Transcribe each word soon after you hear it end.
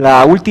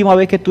La última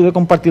vez que estuve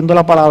compartiendo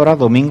la palabra,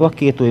 domingo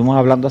aquí, estuvimos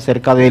hablando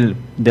acerca de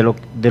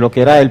lo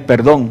que era el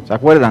perdón, ¿se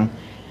acuerdan?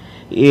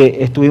 Y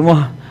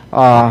estuvimos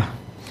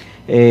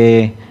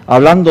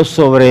hablando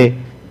sobre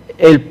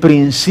el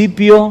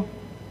principio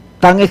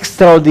tan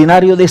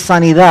extraordinario de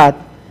sanidad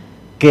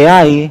que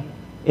hay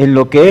en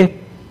lo que es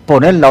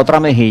poner la otra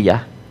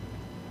mejilla.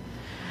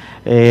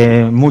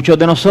 Muchos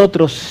de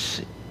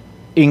nosotros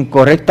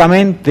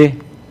incorrectamente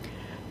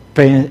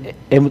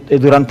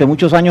durante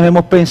muchos años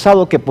hemos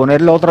pensado que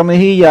poner la otra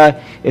mejilla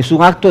es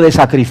un acto de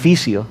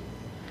sacrificio.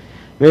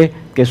 ¿Ves?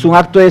 Que es un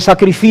acto de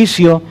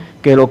sacrificio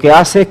que lo que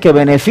hace es que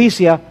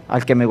beneficia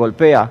al que me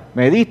golpea.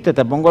 Me diste,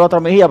 te pongo la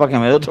otra mejilla para que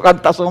me dé otro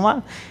cantazo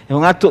más. Es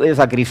un acto de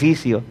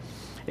sacrificio.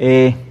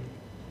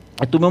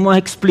 Estuvimos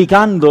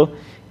explicando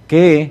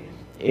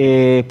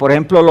que, por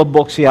ejemplo, los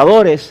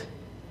boxeadores,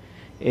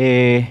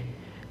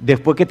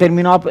 después que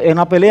termina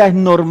una pelea, es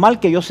normal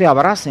que ellos se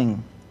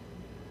abracen.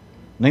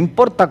 No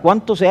importa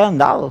cuánto se hayan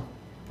dado,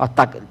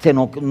 hasta que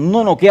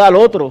uno noquea al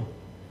otro.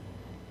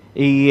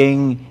 Y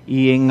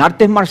en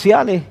artes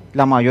marciales,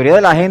 la mayoría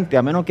de la gente,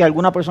 a menos que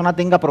alguna persona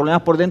tenga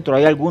problemas por dentro,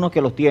 hay algunos que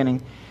los tienen,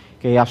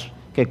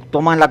 que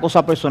toman la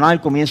cosa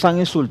personal, comienzan a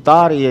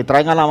insultar y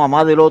traen a la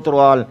mamá del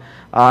otro a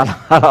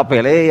la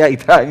pelea y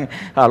traen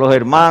a los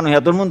hermanos y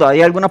a todo el mundo.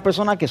 Hay algunas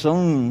personas que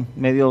son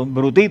medio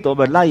brutitos,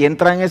 ¿verdad? Y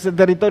entran en ese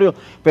territorio,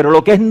 pero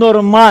lo que es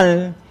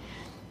normal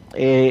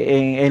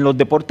en los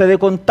deportes de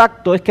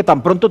contacto es que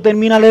tan pronto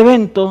termina el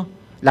evento,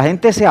 la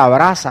gente se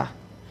abraza,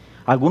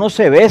 algunos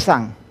se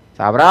besan,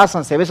 se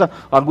abrazan, se besan,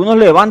 algunos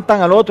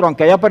levantan al otro,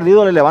 aunque haya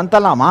perdido le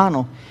levantan la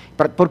mano.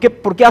 ¿Por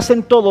qué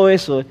hacen todo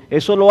eso?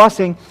 Eso lo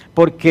hacen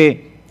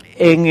porque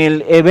en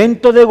el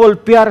evento de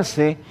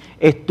golpearse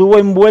estuvo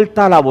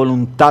envuelta la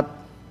voluntad,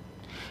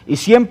 y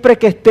siempre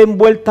que esté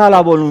envuelta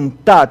la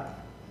voluntad,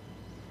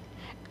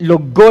 los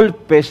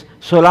golpes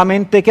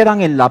solamente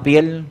quedan en la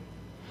piel.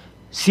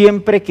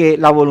 Siempre que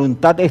la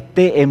voluntad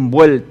esté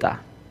envuelta,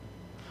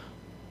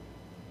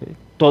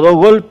 todo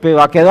golpe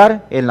va a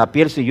quedar en la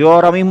piel. Si yo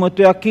ahora mismo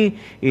estoy aquí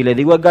y le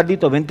digo a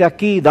Edgardito, vente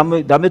aquí,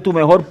 dame tu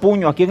mejor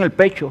puño aquí en el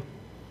pecho,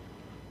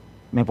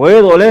 me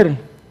puede doler,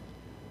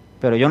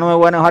 pero yo no me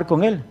voy a enojar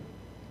con él.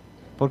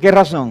 ¿Por qué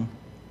razón?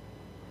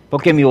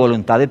 Porque mi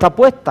voluntad está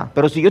puesta.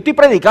 Pero si yo estoy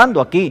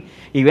predicando aquí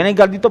y viene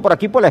Edgardito por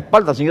aquí por la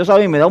espalda, si yo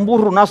sabe, me da un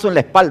burrunazo en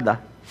la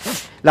espalda,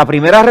 la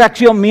primera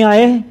reacción mía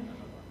es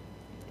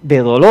de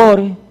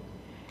dolor,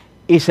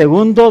 y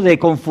segundo, de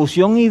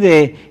confusión y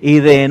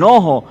de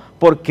enojo,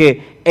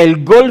 porque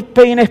el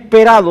golpe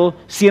inesperado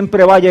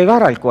siempre va a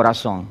llegar al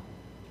corazón.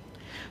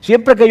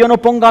 Siempre que yo no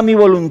ponga mi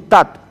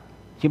voluntad,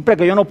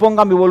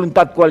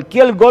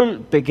 cualquier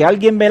golpe que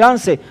alguien me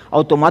lance,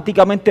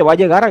 automáticamente va a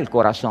llegar al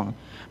corazón.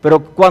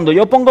 Pero cuando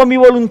yo pongo mi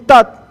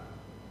voluntad,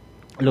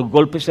 los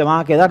golpes se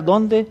van a quedar,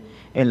 ¿dónde?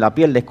 En la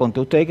piel. Les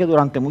conté a ustedes que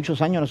durante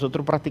muchos años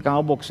nosotros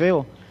practicamos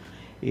boxeo.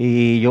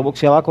 Y yo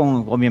boxeaba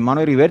con mi hermano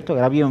Heriberto, que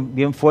era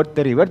bien fuerte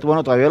Heriberto.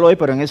 Bueno, todavía lo es,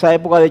 pero en esa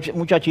época de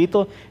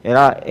muchachito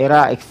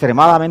era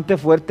extremadamente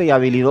fuerte y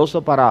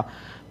habilidoso para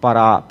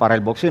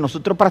el boxeo. Y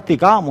nosotros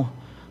practicábamos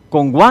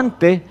con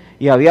guantes,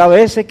 y había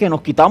veces que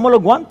nos quitábamos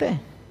los guantes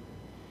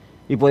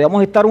y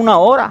podíamos estar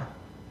 1 hora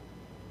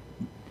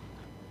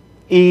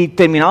y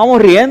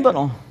terminábamos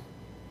riéndonos.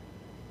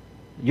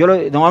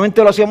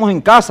 Normalmente lo hacíamos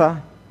en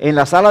casa, en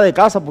la sala de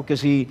casa, porque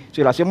si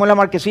lo hacíamos en la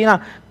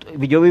marquesina,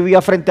 yo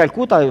vivía frente al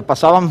CUTA,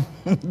 pasaban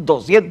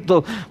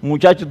 200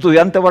 muchachos,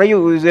 estudiantes por ahí,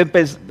 y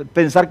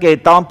pensar que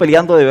estaban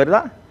peleando de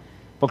verdad,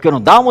 porque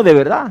nos dábamos de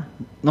verdad,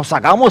 nos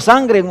sacábamos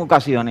sangre en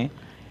ocasiones,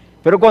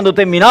 pero cuando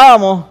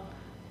terminábamos,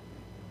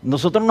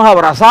 nosotros nos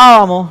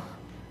abrazábamos,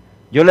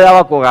 yo le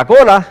daba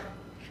Coca-Cola,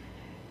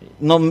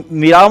 nos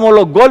mirábamos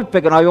los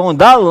golpes que nos habíamos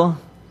dado,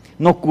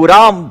 nos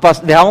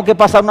curábamos, dejamos que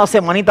pasara una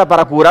semanita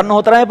para curarnos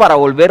otra vez, para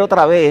volver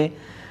otra vez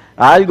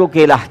a algo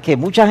que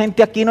mucha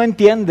gente aquí no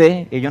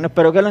entiende, y yo no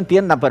espero que lo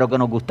entiendan, pero que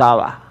nos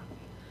gustaba.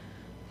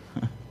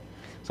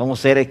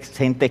 Somos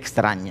gente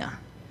extraña.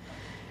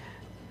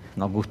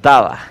 Nos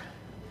gustaba.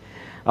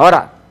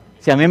 Ahora,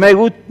 si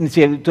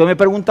tú me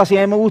preguntas si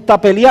a mí me gusta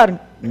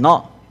pelear,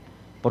 no.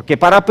 Porque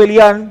para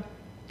pelear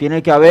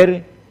tiene que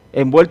haber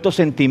envueltos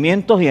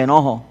sentimientos y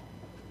enojo.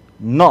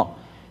 No.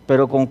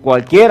 Pero con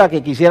cualquiera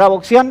que quisiera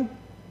boxear,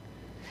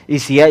 y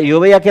si yo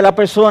veía que la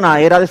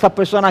persona era de esas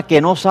personas que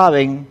no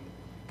saben,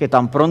 que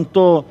tan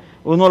pronto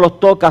uno los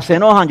toca, se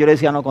enojan, yo le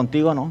decía, no,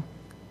 contigo no.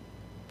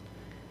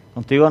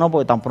 Contigo no,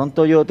 porque tan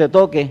pronto yo te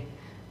toque,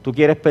 tú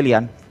quieres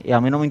pelear. Y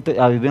a mí no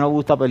me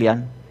gusta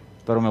pelear,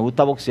 pero me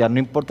gusta boxear. No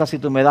importa si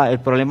tú me das.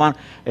 El problema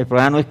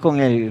no es con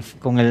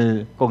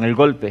el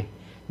golpe.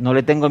 No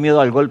le tengo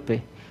miedo al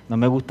golpe. No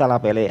me gusta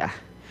la pelea.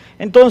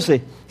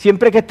 Entonces,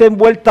 siempre que esté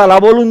envuelta la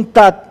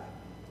voluntad,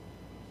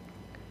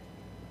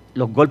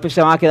 los golpes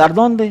se van a quedar,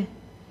 ¿dónde?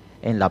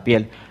 En la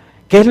piel.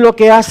 ¿Qué es lo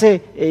que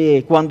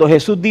hace cuando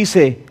Jesús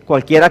dice,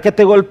 cualquiera que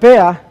te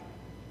golpea,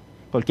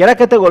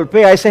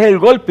 ese es el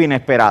golpe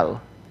inesperado?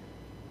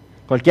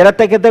 Cualquiera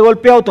que te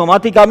golpea,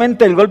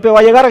 automáticamente el golpe va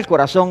a llegar al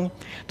corazón.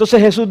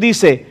 Entonces Jesús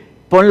dice,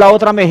 pon la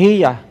otra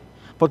mejilla,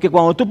 Porque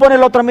cuando tú pones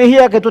la otra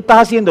mejilla, ¿qué tú estás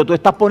haciendo? Tú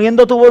estás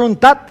poniendo tu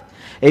voluntad.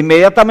 E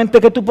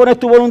inmediatamente que tú pones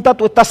tu voluntad,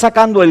 tú estás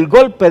sacando el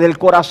golpe del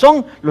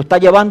corazón, lo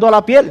estás llevando a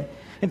la piel.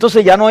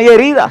 Entonces ya no hay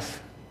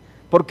heridas.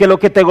 Porque lo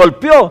que te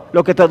golpeó,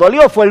 lo que te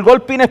dolió fue el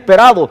golpe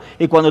inesperado.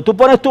 Y cuando tú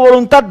pones tu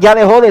voluntad, ya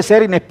dejó de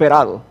ser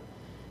inesperado.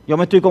 Yo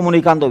me estoy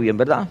comunicando bien,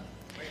 ¿verdad?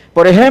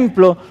 Por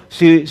ejemplo,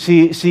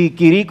 si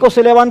Quirico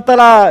se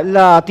levanta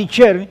la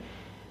t-shirt,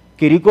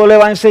 Quirico le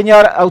va a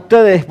enseñar a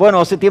ustedes,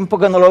 bueno, hace tiempo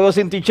que no lo veo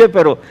sin t-shirt,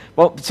 pero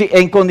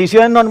en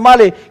condiciones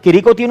normales,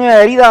 Quirico tiene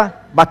una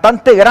herida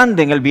bastante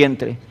grande en el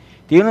vientre.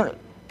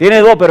 Tiene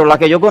dos, pero la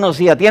que yo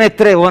conocía, tiene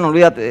tres, bueno,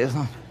 olvídate de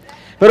eso.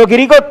 Pero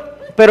Quirico,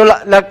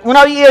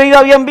 una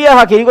herida bien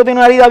vieja, Quirico tiene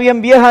una herida bien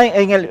vieja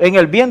en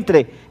el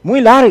vientre,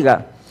 muy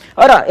larga.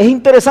 Ahora, es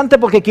interesante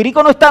porque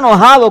Quirico no está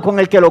enojado con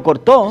el que lo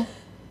cortó.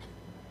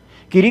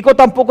 Quirico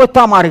tampoco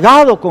está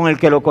amargado con el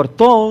que lo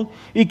cortó.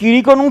 Y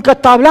Quirico nunca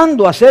está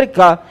hablando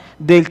acerca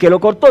del que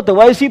lo cortó. Te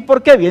voy a decir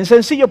por qué, bien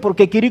sencillo,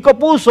 porque Quirico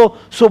puso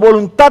su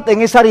voluntad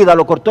en esa herida,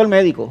 lo cortó el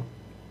médico.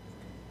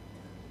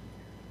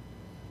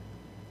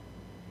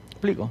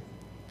 ¿Explico?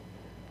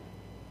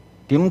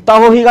 Tiene un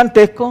tajo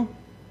gigantesco,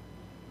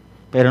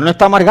 pero no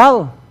está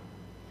amargado.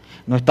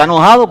 No está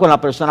enojado con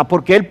la persona,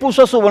 porque él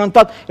puso su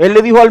voluntad. Él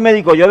le dijo al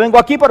médico, yo vengo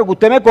aquí para que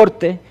usted me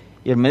corte.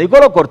 Y el médico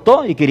lo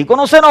cortó y Quirico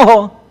no se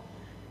enojó.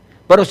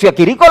 Pero si a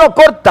Quirico lo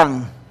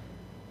cortan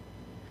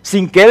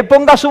sin que él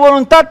ponga su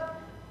voluntad,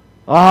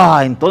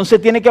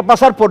 entonces tiene que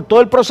pasar por todo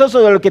el proceso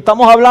de lo que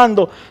estamos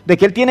hablando, de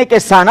que él tiene que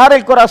sanar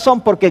el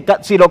corazón, porque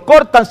si lo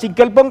cortan sin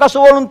que él ponga su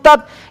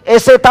voluntad,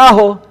 ese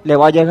tajo le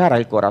va a llegar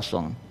al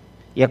corazón.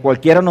 Y a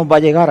cualquiera nos va a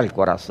llegar al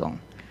corazón.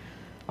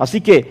 Así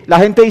que la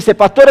gente dice,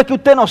 pastor, es que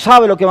usted no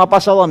sabe lo que me ha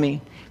pasado a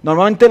mí.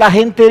 Normalmente la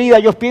gente herida,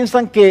 ellos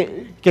piensan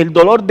que el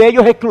dolor de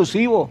ellos es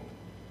exclusivo.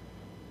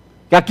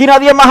 Que aquí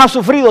nadie más ha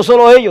sufrido,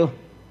 solo ellos.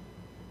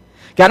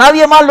 Que a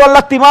nadie más lo han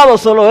lastimado,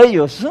 solo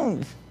ellos.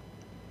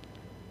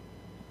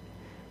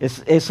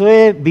 Eso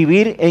es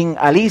vivir en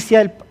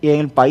Alicia y en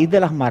el país de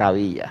las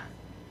maravillas.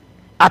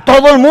 A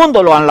todo el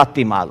mundo lo han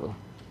lastimado.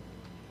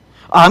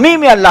 A mí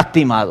me han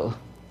lastimado.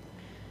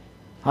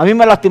 A mí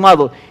me han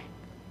lastimado.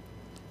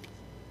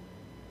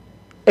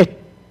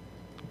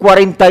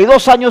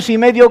 42 años y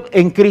medio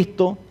en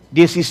Cristo,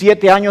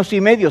 17 años y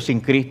medio sin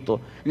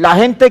Cristo. La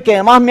gente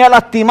que más me ha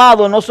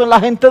lastimado no son la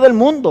gente del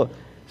mundo.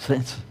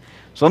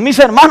 Son mis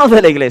hermanos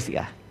de la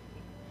iglesia.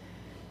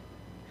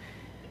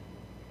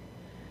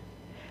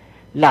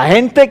 La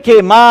gente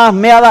que más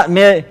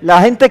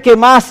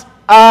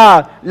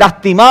ha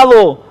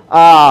lastimado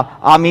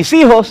a mis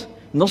hijos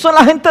no son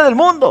la gente del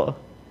mundo,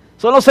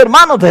 son los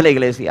hermanos de la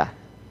iglesia.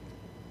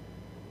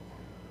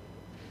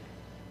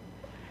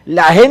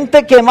 La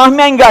gente que más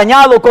me ha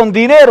engañado con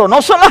dinero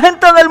no son la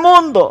gente del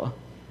mundo,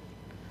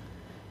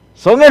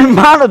 son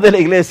hermanos de la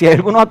iglesia,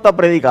 algunos hasta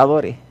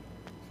predicadores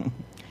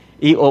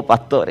o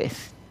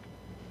pastores.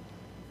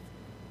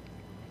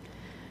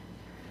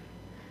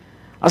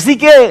 Así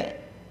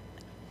que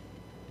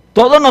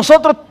todos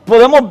nosotros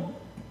podemos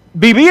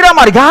vivir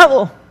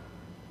amargados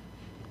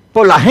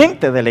por la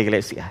gente de la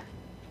iglesia.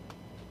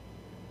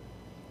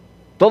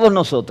 Todos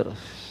nosotros.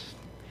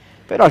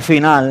 Pero al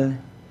final,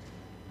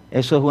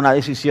 eso es una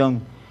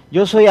decisión.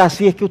 Yo soy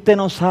así, es que usted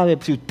no sabe.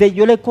 Si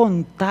yo le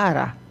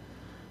contara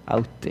a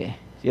usted,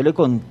 si yo le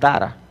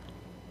contara,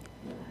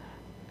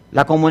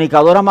 la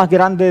comunicadora más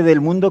grande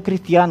del mundo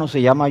cristiano se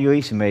llama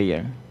Joyce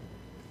Meyer.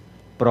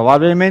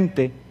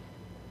 Probablemente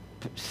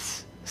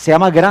sea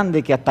más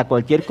grande que hasta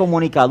cualquier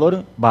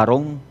comunicador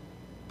varón,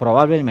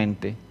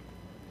 probablemente.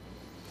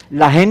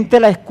 La gente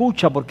la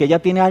escucha porque ella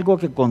tiene algo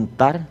que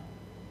contar.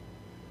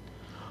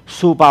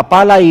 Su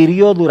papá la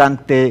hirió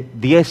durante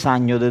 10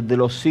 años, desde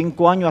los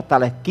 5 años hasta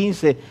los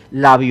 15,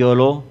 la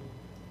violó.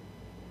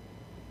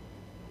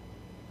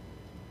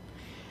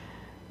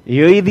 Y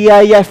hoy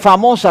día ella es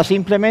famosa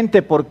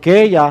simplemente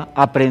porque ella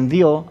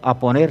aprendió a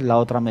poner la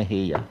otra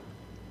mejilla.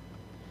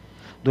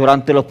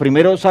 Durante los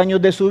primeros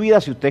años de su vida,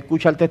 si usted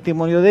escucha el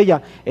testimonio de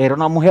ella, era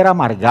una mujer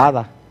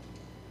amargada.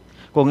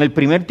 Con el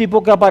primer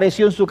tipo que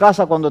apareció en su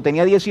casa cuando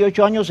tenía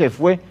 18 años se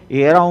fue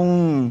y era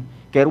un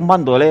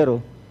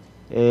bandolero,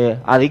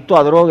 adicto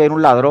a droga, era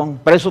un ladrón.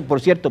 Preso,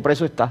 por cierto,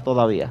 preso está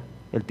todavía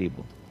el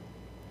tipo.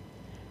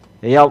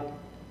 Ella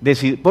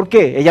decidió, ¿por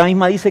qué? Ella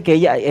misma dice que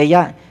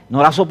ella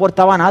no la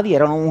soportaba a nadie,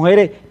 era una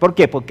mujer, ¿por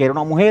qué? Porque era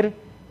una mujer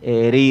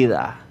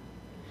herida.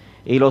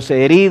 Y los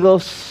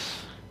heridos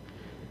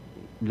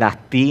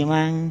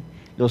lastiman,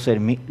 los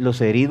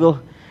heridos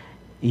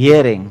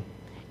hieren.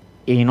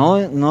 Y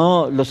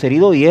no, los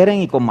heridos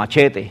hieren y con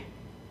machete.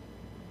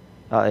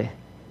 ¿Sabes?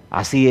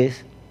 Así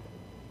es.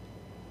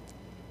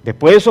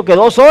 Después de eso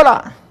quedó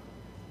sola,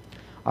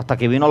 hasta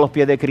que vino a los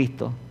pies de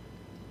Cristo.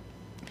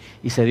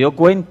 Y se dio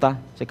cuenta,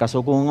 se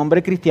casó con un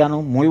hombre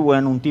cristiano muy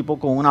bueno, un tipo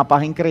con una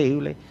paz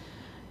increíble.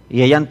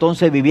 Y ella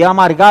entonces vivía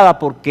amargada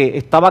porque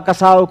estaba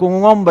casado con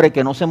un hombre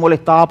que no se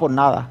molestaba por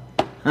nada.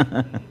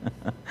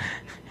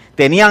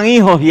 Tenían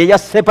hijos y ella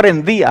se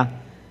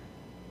prendía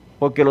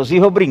porque los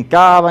hijos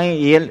brincaban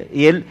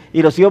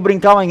y los hijos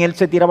brincaban y él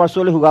se tiraba al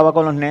suelo y jugaba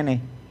con los nenes.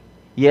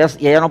 Y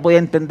ella no podía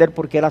entender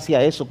por qué él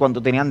hacía eso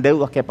cuando tenían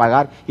deudas que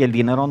pagar y el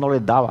dinero no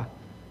les daba.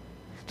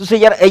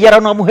 Entonces ella era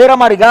una mujer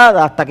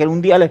amargada hasta que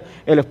un día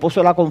el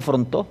esposo la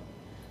confrontó.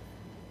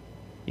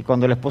 Y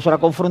cuando el esposo la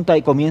confronta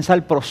y comienza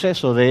el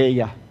proceso de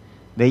ella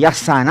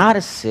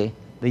sanarse,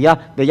 de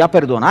ella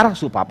perdonar a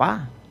su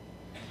papá.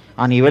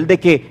 A nivel de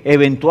que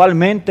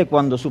eventualmente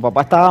cuando su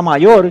papá estaba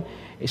mayor,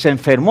 se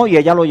enfermó y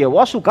ella lo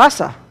llevó a su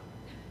casa.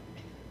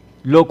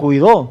 Lo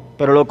cuidó,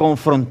 pero lo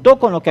confrontó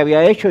con lo que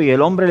había hecho y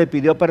el hombre le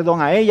pidió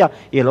perdón a ella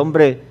y el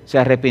hombre se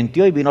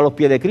arrepintió y vino a los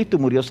pies de Cristo y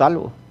murió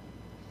salvo.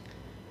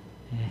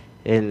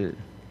 El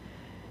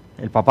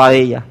papá de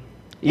ella.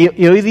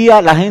 Y hoy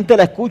día la gente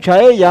la escucha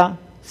a ella,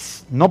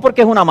 no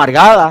porque es una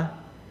amargada,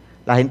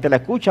 la gente la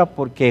escucha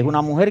porque es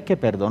una mujer que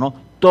perdonó.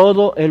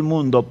 Todo el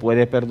mundo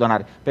puede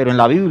perdonar, pero en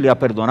la Biblia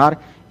perdonar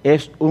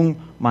es un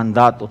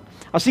mandato.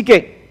 Así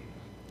que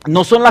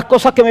no son las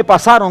cosas que me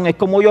pasaron, es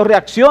como yo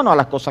reacciono a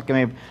las cosas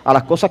que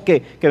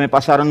me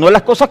pasaron. No es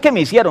las cosas que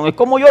me hicieron, es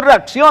como yo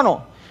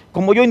reacciono,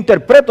 como yo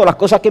interpreto las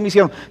cosas que me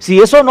hicieron. Si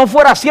eso no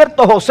fuera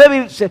cierto,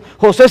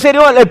 José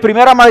sería el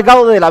primer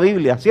amargado de la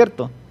Biblia,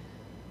 ¿cierto?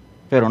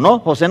 Pero no,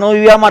 José no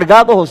vivía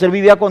amargado, José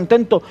vivía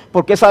contento.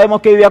 ¿Por qué sabemos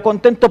que vivía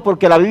contento?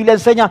 Porque la Biblia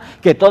enseña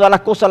que todas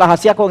las cosas las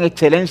hacía con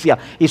excelencia.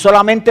 Y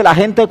solamente la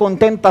gente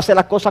contenta hace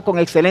las cosas con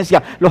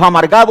excelencia. Los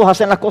amargados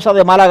hacen las cosas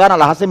de mala gana,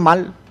 las hacen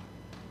mal.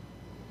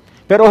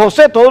 Pero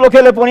José, todo lo que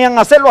le ponían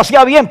a hacer, lo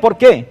hacía bien. ¿Por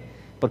qué?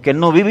 Porque él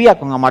no vivía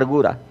con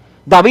amargura.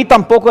 David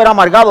tampoco era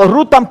amargado,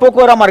 Ruth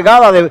tampoco era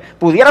amargada,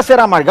 pudiera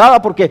ser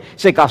amargada porque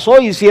se casó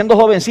y siendo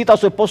jovencita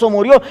su esposo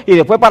murió y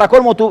después para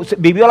colmo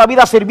vivió la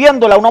vida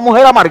sirviéndole a una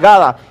mujer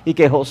amargada y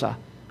quejosa.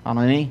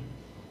 Amén.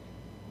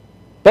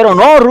 Pero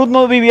no, Ruth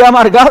no vivía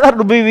amargada,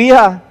 Ruth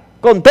vivía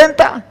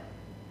contenta.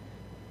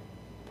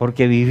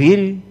 Porque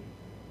vivir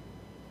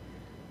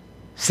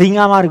sin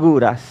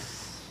amarguras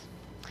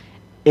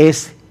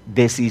es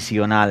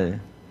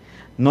decisional.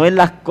 No es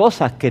las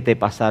cosas que te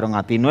pasaron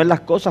a ti, no es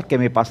las cosas que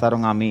me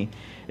pasaron a mí.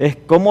 Es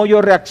cómo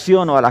yo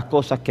reacciono a las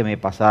cosas que me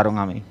pasaron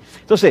a mí.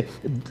 Entonces,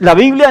 la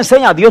Biblia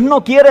enseña, Dios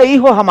no quiere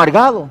hijos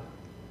amargados.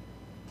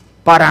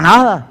 Para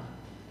nada.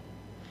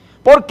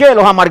 Porque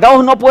los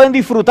amargados no pueden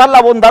disfrutar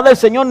la bondad del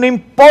Señor, no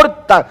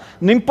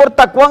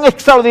importa cuán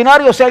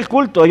extraordinario sea el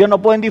culto, ellos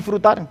no pueden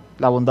disfrutar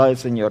la bondad del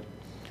Señor.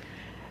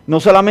 No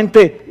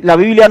solamente la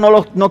Biblia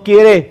no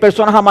quiere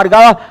personas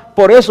amargadas,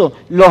 por eso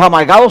los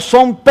amargados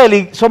son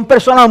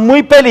personas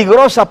muy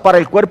peligrosas para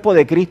el cuerpo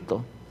de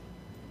Cristo.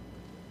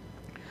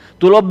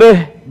 Tú los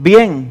ves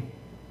bien,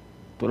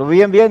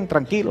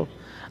 tranquilo,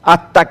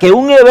 hasta que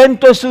un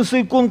evento en su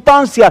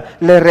circunstancia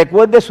le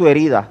recuerde su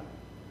herida.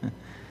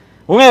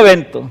 Un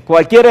evento,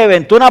 cualquier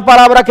evento, una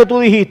palabra que tú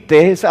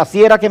dijiste,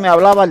 así era que me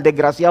hablaba el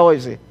desgraciado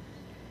ese.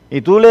 Y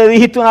tú le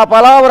dijiste una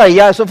palabra y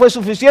ya eso fue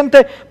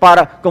suficiente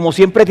para, como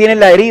siempre tienen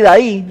la herida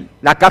ahí,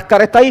 la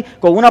cáscara está ahí,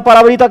 con una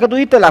palabrita que tú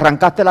dijiste le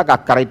arrancaste la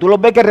cáscara y tú los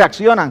ves que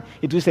reaccionan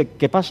y tú dices,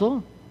 ¿qué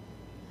pasó?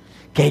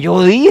 ¿Qué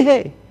yo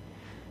dije?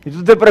 Y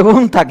tú te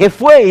preguntas, ¿qué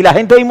fue? Y la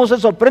gente mismo se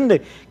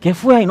sorprende, ¿qué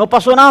fue? Y no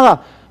pasó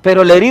nada,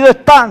 pero el herido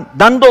está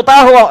dando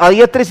tajo a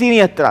diestra y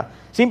siniestra.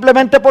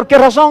 ¿Simplemente por qué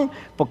razón?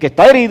 Porque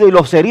está herido y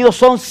los heridos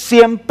son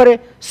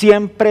siempre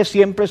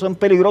son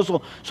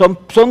peligrosos,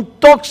 son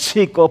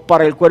tóxicos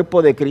para el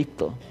cuerpo de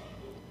Cristo.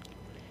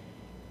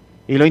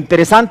 Y lo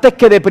interesante es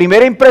que de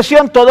primera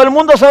impresión todo el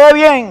mundo se ve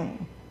bien.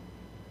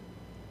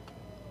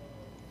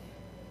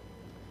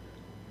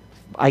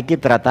 Hay que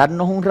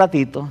tratarnos un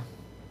ratito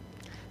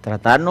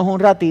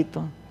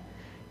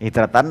y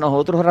tratarnos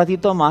otro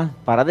ratito más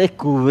para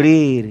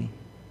descubrir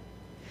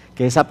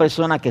que esa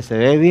persona que se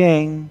ve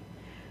bien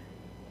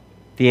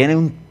tiene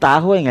un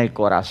tajo en el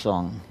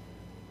corazón.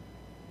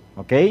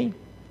 ¿Ok?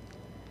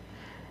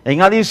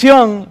 En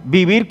adición,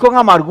 vivir con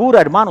amargura,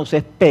 hermanos,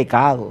 es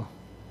pecado.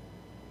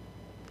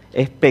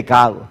 Es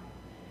pecado.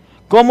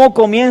 ¿Cómo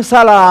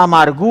comienza la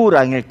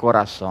amargura en el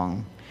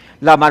corazón?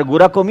 La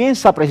amargura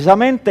comienza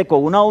precisamente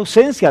con una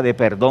ausencia de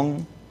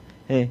perdón.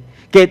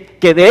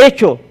 Que de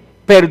hecho,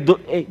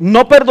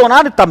 no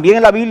perdonar también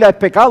en la Biblia es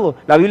pecado.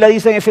 La Biblia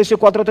dice en Efesios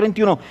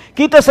 4:31,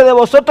 quítese de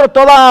vosotros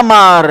toda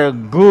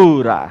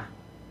amargura.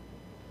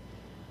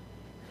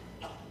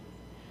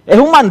 Es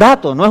un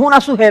mandato, no es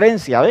una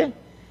sugerencia, ¿ves?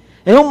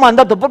 Es un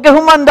mandato. ¿Por qué es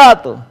un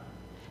mandato?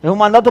 Es un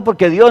mandato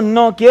porque Dios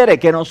no quiere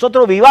que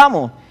nosotros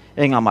vivamos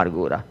en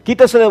amargura.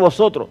 Quítese de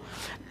vosotros.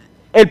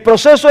 El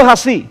proceso es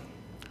así.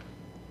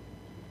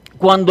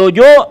 Cuando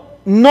yo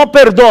no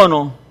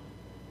perdono,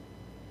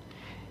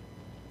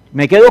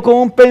 me quedo con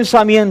un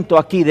pensamiento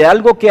aquí de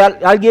algo que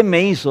alguien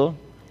me hizo,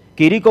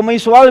 Quirico me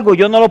hizo algo,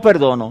 yo no lo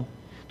perdono.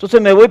 Entonces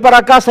me voy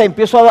para casa y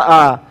empiezo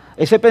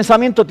ese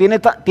pensamiento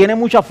tiene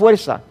mucha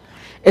fuerza.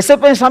 Ese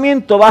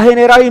pensamiento va a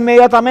generar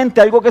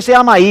inmediatamente algo que se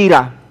llama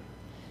ira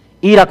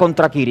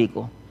contra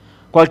Quirico.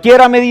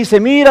 Cualquiera me dice,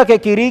 mira que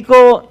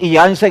Quirico, y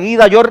ya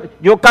enseguida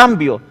yo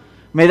cambio.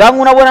 Me dan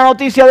una buena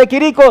noticia de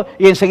Quirico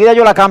y enseguida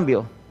yo la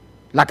cambio.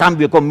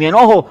 Con mi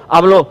enojo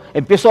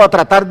empiezo a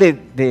tratar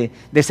de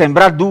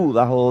sembrar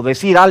dudas o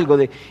decir algo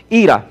de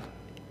ira.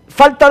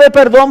 Falta de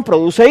perdón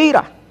produce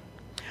ira.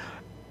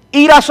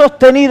 Ira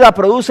sostenida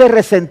produce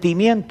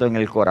resentimiento en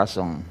el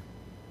corazón.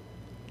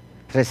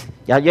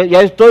 Ya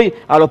estoy,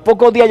 a los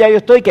pocos días ya yo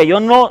estoy, que yo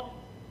no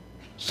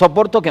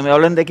soporto que me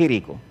hablen de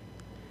Quirico.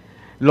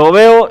 Lo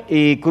veo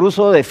y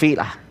cruzo de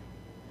fila.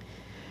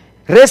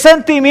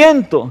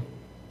 Resentimiento,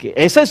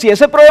 que si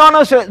ese problema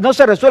no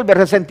se resuelve,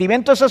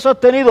 resentimiento ese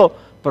sostenido,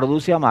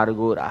 produce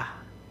amargura.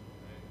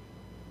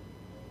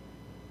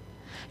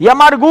 Y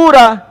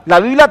amargura, la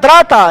Biblia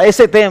trata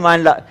ese tema,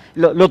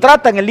 lo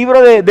trata en el libro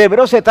de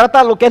Hebreos, se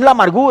trata lo que es la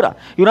amargura.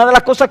 Y una de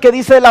las cosas que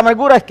dice de la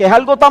amargura es que es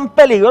algo tan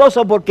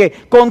peligroso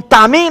porque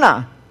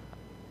contamina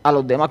a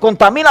los demás,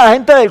 contamina a la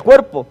gente del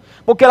cuerpo,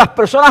 porque las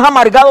personas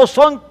amargadas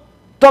son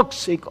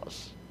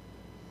tóxicos.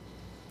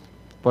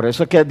 Por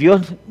eso es que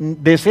Dios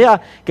desea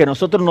que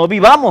nosotros no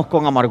vivamos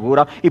con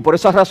amargura, y por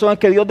esa razón es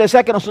que Dios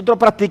desea que nosotros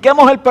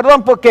practiquemos el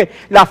perdón, porque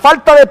la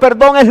falta de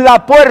perdón es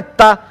la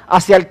puerta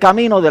hacia el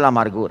camino de la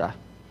amargura.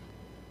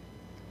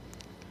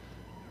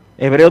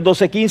 Hebreos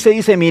 12:15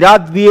 dice,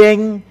 mirad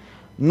bien,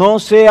 no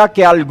sea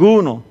que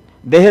alguno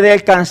deje de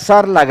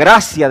alcanzar la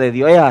gracia de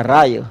Dios. A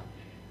rayos.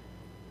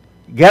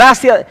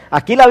 Gracia,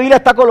 aquí la Biblia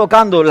está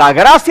colocando la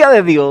gracia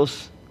de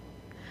Dios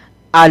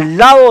al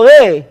lado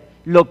de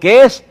lo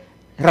que es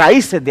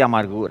raíces de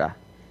amargura.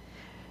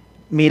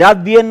 Mirad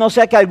bien, no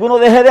sea que alguno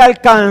deje de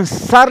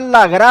alcanzar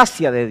la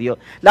gracia de Dios.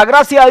 La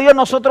gracia de Dios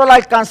nosotros la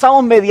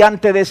alcanzamos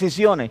mediante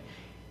decisiones.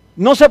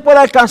 No se puede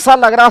alcanzar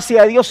la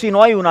gracia de Dios si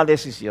no hay una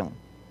decisión.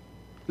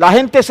 La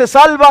gente se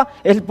salva,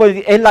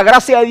 es la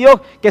gracia de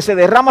Dios que se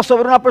derrama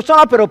sobre una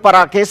persona, pero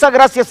para que esa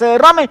gracia se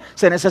derrame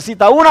se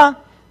necesita una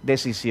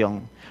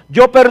decisión.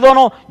 Yo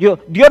perdono,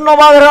 Dios no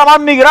va a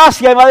derramar mi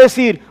gracia y va a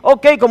decir,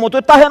 ok, como tú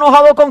estás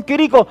enojado con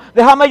Quirico,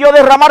 déjame yo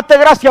derramarte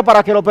gracia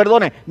para que lo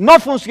perdone. No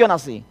funciona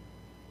así.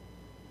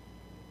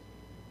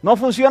 No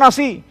funciona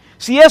así.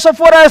 Si eso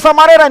fuera de esa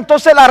manera,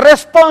 entonces la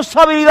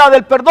responsabilidad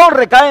del perdón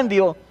recae en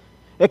Dios.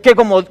 Es que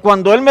como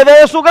cuando Él me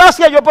dé su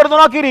gracia, yo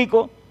perdono a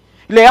Quirico.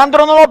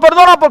 Leandro no lo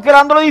perdona porque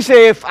Leandro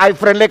dice, a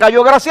Efren le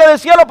cayó gracia del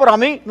cielo, pero a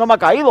mí no me ha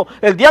caído.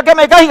 El día que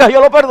me caiga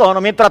yo lo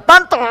perdono. Mientras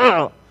tanto,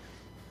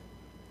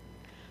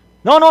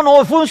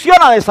 no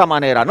funciona de esa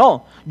manera,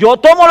 no. Yo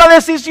tomo la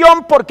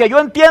decisión porque yo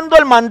entiendo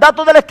el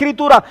mandato de la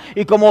Escritura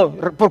y como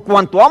por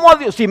cuanto amo a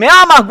Dios, si me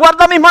amas,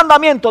 guarda mis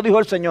mandamientos, dijo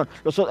el Señor.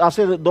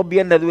 Hace 2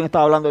 viernes Edwin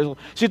estaba hablando de eso.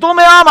 Si tú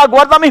me amas,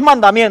 guarda mis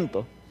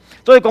mandamientos.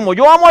 Entonces, como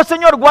yo amo al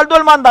Señor, guardo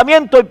el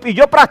mandamiento y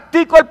yo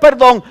practico el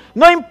perdón,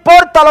 no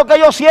importa lo que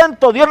yo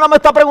siento, Dios no me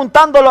está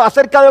preguntando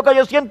acerca de lo que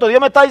yo siento,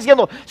 Dios me está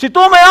diciendo, si tú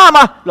me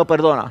amas, lo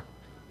perdonas.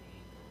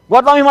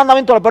 Guarda mis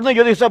mandamientos, lo perdono. Y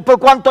yo digo, por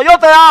cuanto yo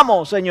te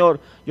amo, Señor,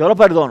 yo lo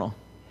perdono.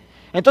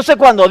 Entonces,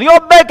 cuando Dios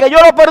ve que yo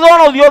lo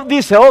perdono, Dios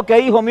dice, ok,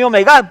 hijo mío,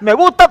 me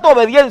gusta tu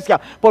obediencia.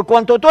 Por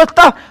cuanto tú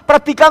estás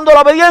practicando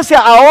la obediencia,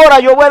 ahora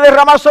yo voy a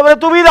derramar sobre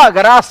tu vida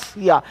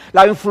gracia.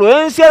 La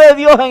influencia de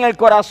Dios en el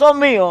corazón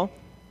mío.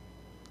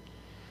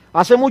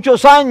 Hace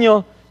muchos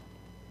años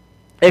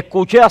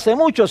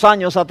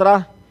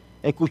atrás,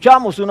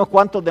 escuchamos unos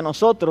cuantos de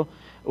nosotros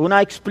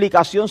una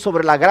explicación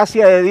sobre la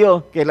gracia de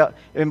Dios, que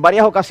en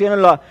varias ocasiones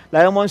la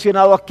hemos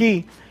mencionado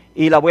aquí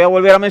y la voy a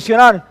volver a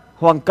mencionar.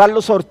 Juan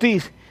Carlos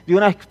Ortiz dio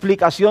una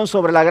explicación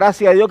sobre la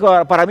gracia de Dios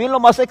que para mí es lo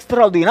más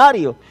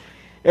extraordinario.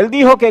 Él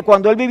dijo que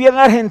cuando él vivía en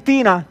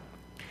Argentina,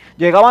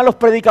 llegaban los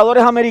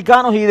predicadores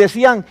americanos y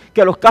decían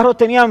que los carros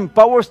tenían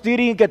power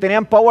steering, que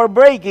tenían power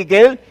brake y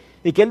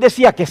que él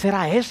decía, ¿qué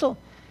será eso?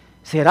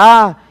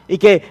 ¿Será? Y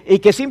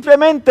que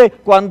simplemente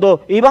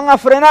cuando iban a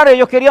frenar,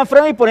 ellos querían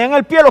frenar y ponían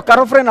el pie, los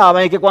carros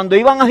frenaban. Y que cuando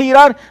iban a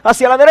girar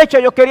hacia la derecha,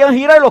 ellos querían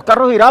girar y los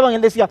carros giraban. Y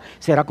él decía,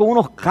 ¿será con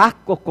unos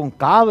cascos, con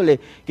cables,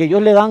 que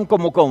ellos le dan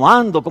como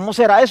comando? ¿Cómo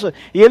será eso?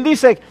 Y él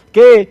dice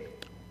que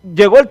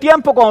llegó el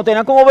tiempo cuando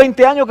tenía como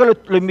 20 años que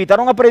lo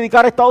invitaron a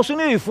predicar a Estados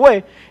Unidos y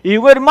fue. Y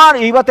un hermano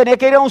tenía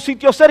que ir a un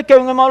sitio cerca y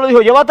un hermano le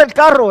dijo, llévate el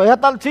carro, es a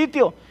tal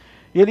sitio.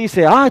 Y él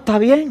dice, está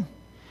bien.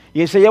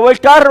 Y él se llevó el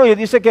carro y él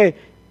dice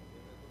que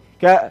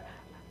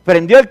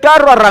prendió el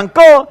carro,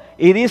 arrancó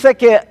y dice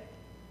que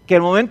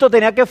el momento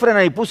tenía que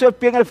frenar y puso el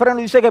pie en el freno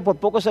y dice que por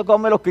poco se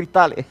come los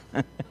cristales.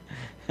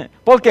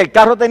 Porque el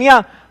carro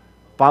tenía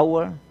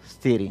power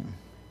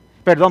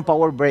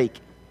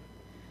brake.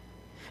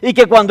 Y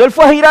que cuando él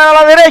fue a girar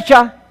a la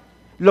derecha,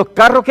 los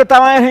carros que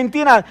estaban en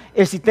Argentina,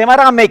 el sistema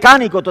era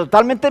mecánico,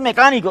 totalmente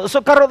mecánico.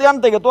 Esos carros de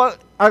antes que tú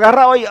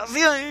agarrabas y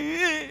así.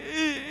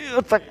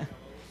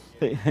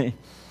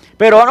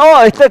 Pero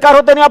no, este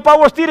carro tenía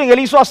power steering, él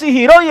hizo así,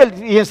 giró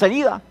y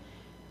enseguida.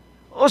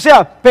 O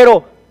sea,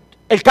 pero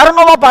el carro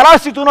no va a parar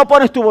si tú no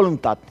pones tu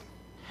voluntad.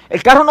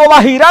 El carro no va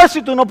a girar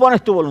si tú no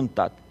pones tu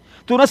voluntad.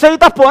 Tú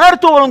necesitas poner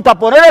tu voluntad,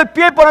 poner el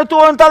pie y poner tu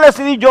voluntad,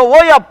 decidir yo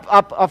voy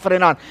a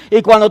frenar.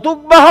 Y cuando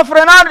tú vas a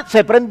frenar,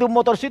 se prende un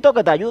motorcito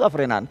que te ayuda a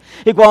frenar.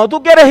 Y cuando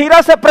tú quieres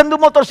girar, se prende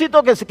un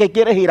motorcito que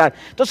quiere girar.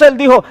 Entonces él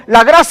dijo,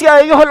 la gracia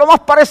de Dios es lo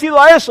más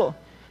parecido a eso.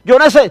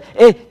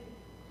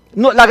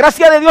 La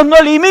gracia de Dios no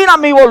elimina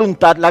mi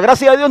voluntad, la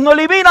gracia de Dios no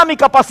elimina mi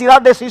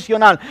capacidad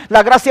decisional.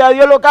 La gracia de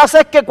Dios lo que hace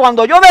es que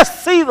cuando yo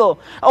decido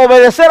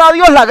obedecer a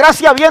Dios, la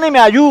gracia viene y me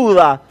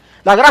ayuda.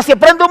 La gracia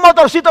prende un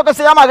motorcito que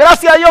se llama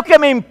gracia de Dios que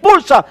me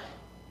impulsa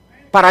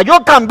para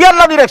yo cambiar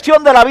la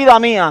dirección de la vida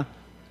mía.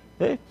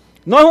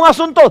 No es un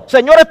asunto,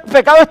 Señor, el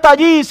pecado está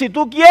allí, si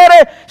tú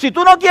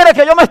no quieres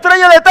que yo me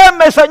estrelle,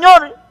 deténme,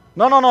 Señor.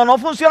 No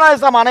funciona de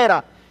esa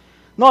manera.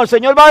 No, el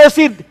Señor va a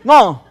decir,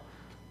 no,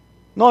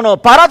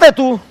 párate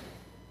tú,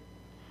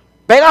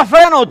 pega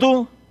freno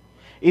tú,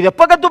 y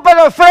después que tú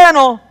pegues el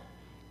freno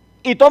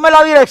y tomes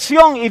la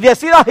dirección y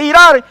decidas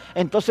girar,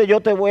 entonces yo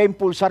te voy a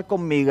impulsar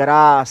con mi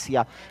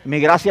gracia. Mi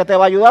gracia te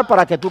va a ayudar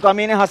para que tú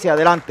camines hacia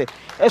adelante.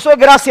 Eso es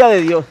gracia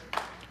de Dios.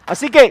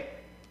 Así que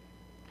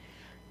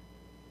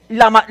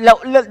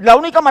la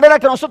única manera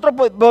que nosotros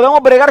podemos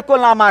bregar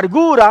con la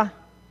amargura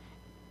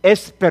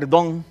es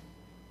perdón.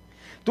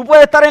 Tú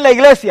puedes estar en la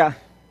iglesia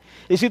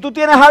y si tú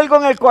tienes algo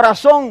en el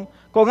corazón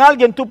con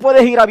alguien, tú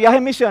puedes ir a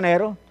viajes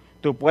misioneros,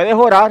 tú puedes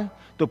orar,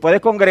 tú puedes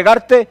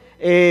congregarte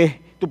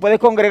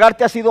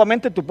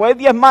asiduamente, tú puedes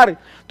diezmar.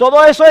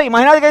 Todo eso es,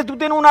 imagínate que tú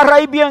tienes una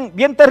raíz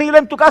bien terrible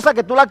en tu casa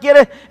que tú la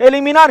quieres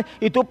eliminar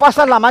y tú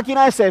pasas la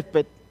máquina de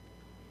césped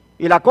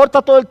y la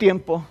cortas todo el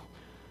tiempo.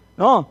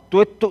 No,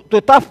 tú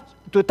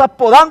estás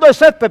podando el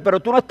césped, pero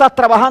tú no estás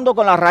trabajando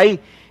con la raíz.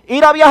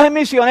 Ir a viajes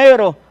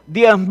misioneros,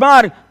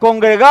 diezmar,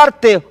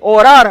 congregarte,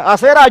 orar,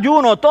 hacer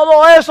ayuno,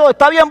 todo eso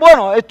está bien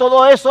bueno.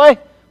 Todo eso es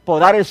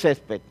podar el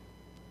césped.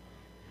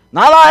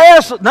 Nada de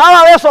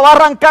eso va a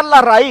arrancar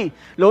la raíz.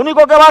 Lo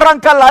único que va a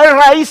arrancar la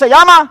raíz se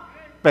llama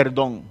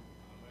perdón.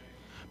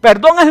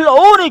 Perdón es lo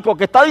único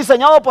que está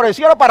diseñado por el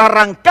cielo para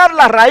arrancar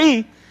la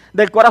raíz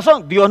del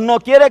corazón. Dios no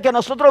quiere que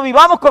nosotros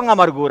vivamos con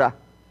amargura.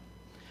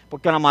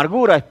 Porque la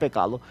amargura es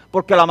pecado.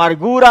 Porque la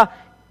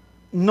amargura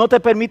no te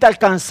permite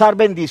alcanzar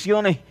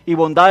bendiciones y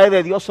bondades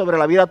de Dios sobre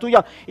la vida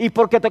tuya. Y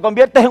porque te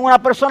conviertes en una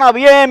persona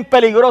bien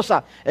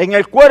peligrosa. En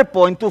el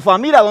cuerpo, en tu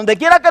familia, donde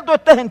quiera que tú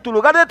estés, en tu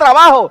lugar de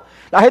trabajo.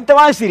 La gente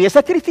va a decir, ¿y ese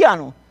es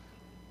cristiano?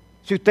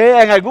 Si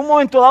usted en algún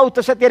momento dado,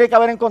 usted se tiene que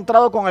haber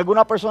encontrado con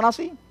alguna persona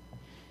así.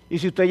 Y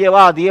si usted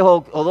lleva 10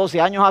 o 12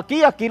 años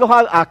aquí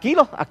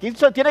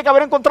se tiene que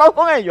haber encontrado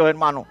con ellos,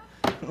 hermano.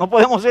 No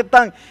podemos ser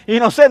tan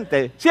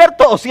inocentes.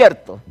 ¿Cierto o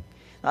cierto?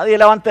 Nadie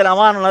levante la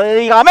mano, nadie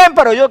diga amén,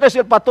 pero yo que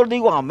soy el pastor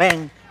digo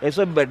amén.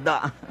 Eso es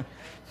verdad.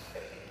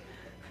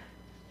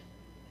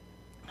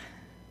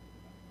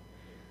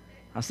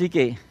 Así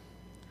que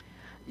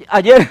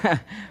ayer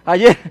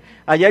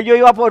yo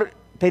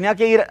tenía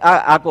que ir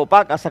a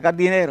Copac a sacar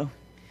dinero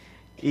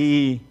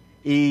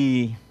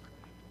y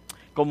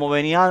como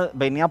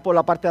venía por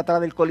la parte de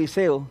atrás del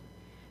Coliseo,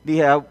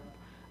 dije,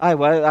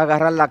 voy a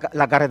agarrar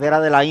la carretera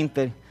de la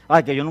Inter.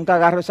 Que yo nunca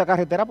agarro esa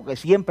carretera porque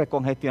siempre es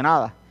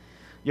congestionada.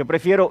 Yo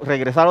prefiero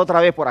regresar otra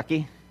vez por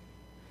aquí.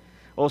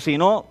 O si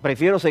no,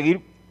 prefiero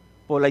seguir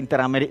por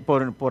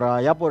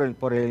allá por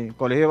el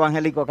Colegio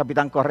Evangélico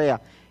Capitán Correa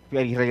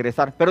y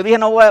regresar. Pero dije,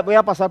 no voy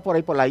a pasar por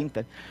ahí por la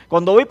Inter.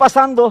 Cuando voy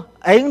pasando,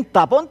 hay un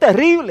tapón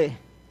terrible.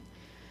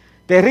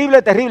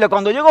 Terrible.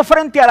 Cuando llego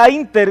frente a la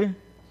Inter,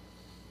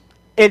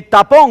 el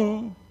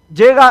tapón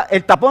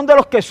de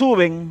los que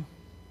suben,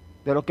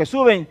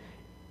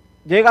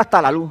 llega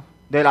hasta la luz.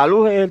 De la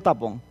luz es el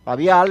tapón.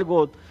 Había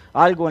algo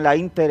en la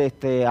Inter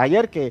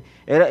ayer que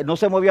no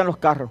se movían los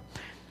carros.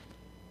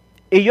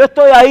 Y yo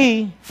estoy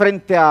ahí,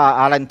 frente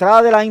a la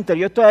entrada de la Inter,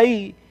 yo estoy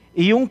ahí,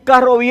 y un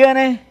carro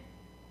viene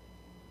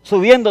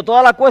subiendo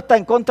toda la cuesta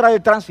en contra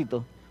del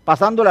tránsito,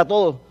 pasándole a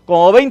todos.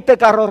 Como 20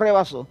 carros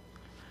rebasó.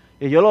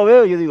 Y yo lo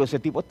veo y yo digo, ese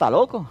tipo está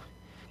loco.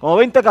 Como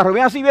 20 carros,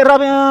 viene así bien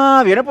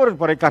rápido, viene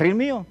por el carril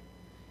mío.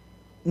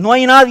 No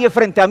hay nadie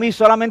frente a mí,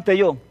 solamente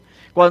yo.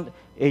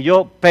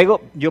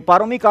 Yo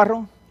paro mi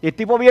carro y el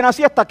tipo viene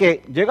así hasta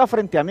que llega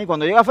frente a mí.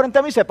 Cuando llega frente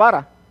a mí se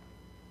para.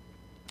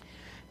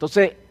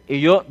 Entonces,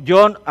 yo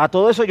a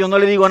todo eso yo no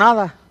le digo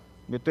nada.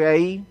 Yo estoy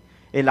ahí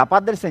en la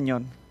paz del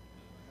Señor.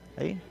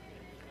 Ahí.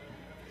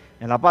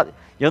 En la paz.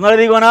 Yo no le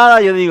digo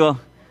nada, yo digo,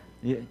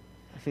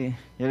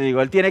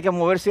 él tiene que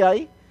moverse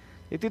ahí.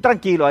 Yo estoy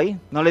tranquilo ahí.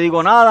 No le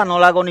digo nada, no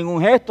le hago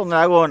ningún gesto, no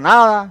le hago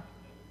nada.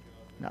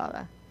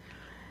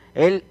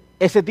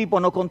 Ese tipo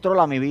no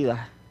controla mi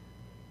vida.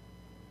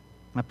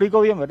 ¿Me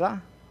explico bien, verdad?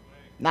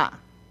 Nada.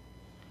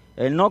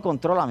 Él no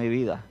controla mi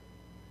vida.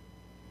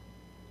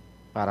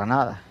 Para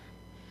nada.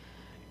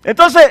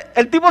 Entonces,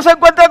 el tipo se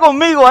encuentra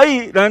conmigo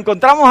ahí, nos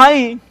encontramos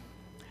ahí,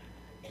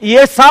 y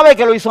él sabe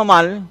que lo hizo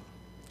mal.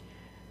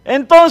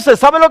 Entonces,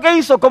 ¿sabe lo que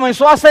hizo?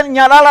 Comenzó a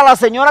señalar a la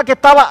señora que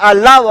estaba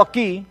al lado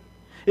aquí,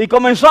 y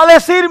comenzó a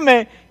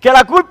decirme que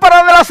la culpa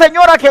era de la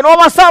señora que no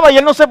avanzaba y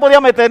él no se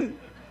podía meter.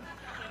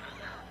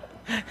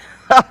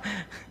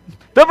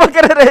 ¿Usted puede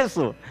creer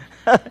eso?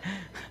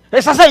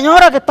 Esa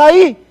señora que está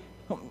ahí,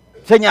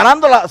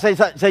 señalando a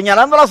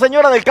la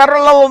señora del carro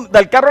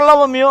al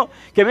lado mío,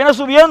 que viene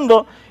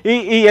subiendo,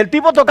 y el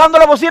tipo tocando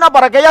la bocina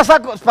para que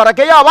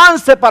ella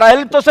avance, para él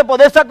entonces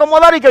poderse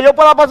acomodar y que yo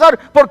pueda pasar,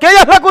 porque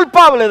ella es la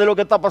culpable de lo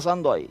que está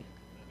pasando ahí.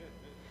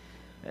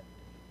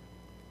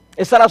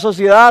 Esa es la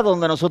sociedad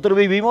donde nosotros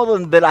vivimos,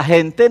 donde la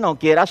gente no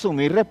quiere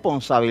asumir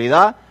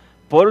responsabilidad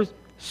por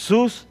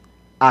sus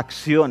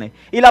acciones.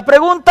 Y la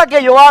pregunta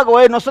que yo hago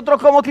es,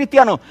 nosotros como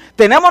cristianos,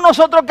 ¿tenemos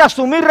nosotros que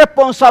asumir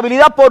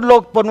responsabilidad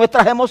por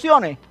nuestras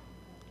emociones?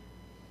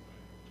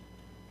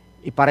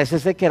 Y parece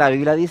ser que la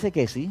Biblia dice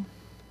que sí.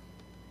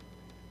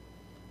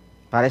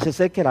 Parece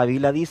ser que la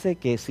Biblia dice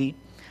que sí.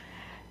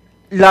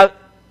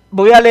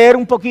 Voy a leer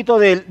un poquito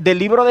del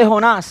libro de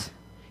Jonás,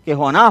 que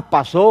Jonás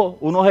pasó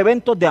unos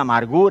eventos de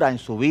amargura en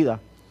su vida.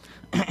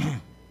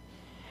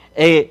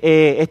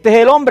 Este es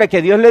el hombre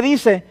que Dios le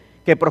dice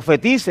que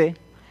profetice.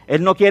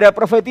 Él no quiere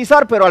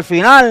profetizar, pero al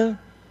final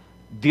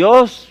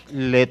Dios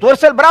le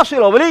tuerce el brazo y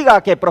lo obliga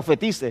a que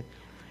profetice.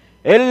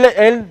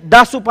 Él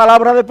da su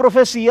palabra de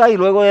profecía y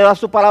luego de dar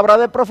su palabra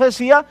de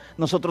profecía,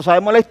 nosotros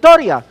sabemos la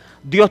historia.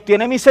 Dios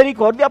tiene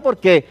misericordia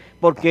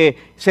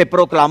porque se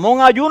proclamó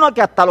un ayuno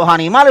que hasta los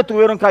animales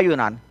tuvieron que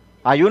ayunar.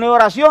 Ayuno y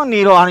oración,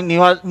 ni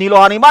los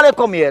animales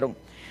comieron.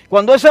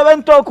 Cuando ese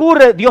evento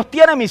ocurre, Dios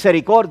tiene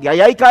misericordia.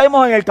 Y ahí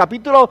caemos en el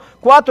capítulo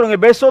 4, en el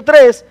verso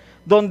 3,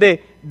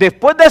 donde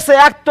después de ese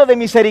acto de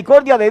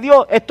misericordia de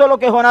Dios, esto es lo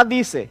que Jonás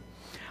dice.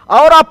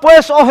 Ahora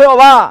pues, oh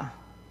Jehová,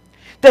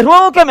 te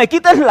ruego que me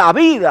quites la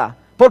vida,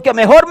 porque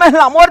mejor me es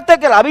la muerte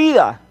que la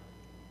vida.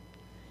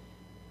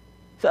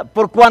 O sea,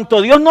 por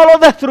cuanto Dios no los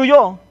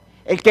destruyó,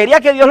 Él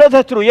quería que Dios los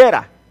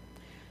destruyera.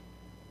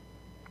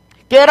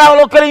 ¿Qué era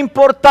lo que le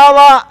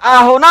importaba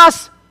a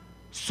Jonás?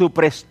 Su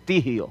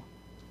prestigio.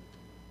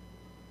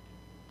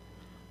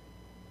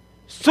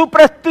 Su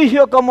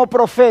prestigio como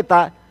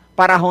profeta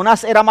para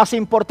Jonás era más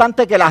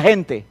importante que la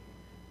gente.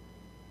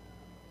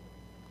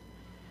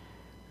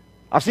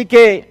 Así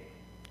que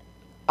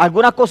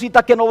algunas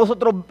cositas que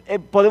nosotros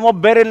podemos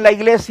ver en la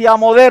iglesia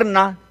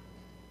moderna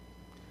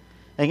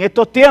en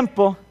estos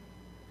tiempos,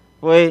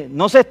 pues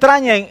no se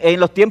extrañen, en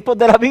los tiempos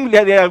de la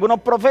Biblia de algunos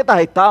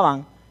profetas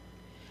estaban.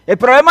 El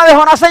problema de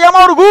Jonás se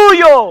llama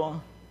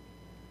orgullo.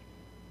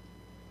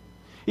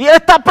 Y él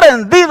está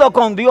prendido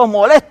con Dios,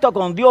 molesto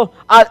con Dios.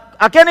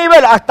 ¿A qué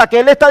nivel? Hasta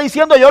que él está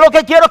diciendo, yo lo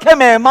que quiero es que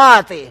me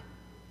mate.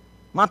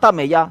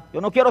 Mátame ya,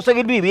 yo no quiero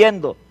seguir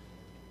viviendo.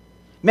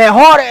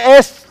 Mejor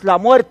es la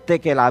muerte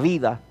que la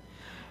vida.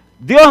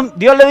 Dios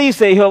le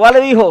dice, y Jehová le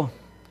dijo,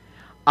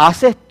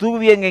 ¿haces tú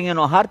bien en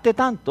enojarte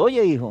tanto?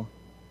 Oye, hijo,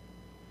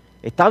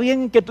 ¿está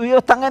bien que tus hijos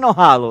están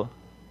enojados?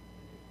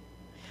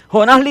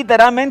 Jonás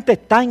literalmente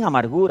está en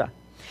amargura.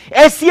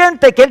 Él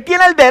siente que él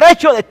tiene el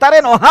derecho de estar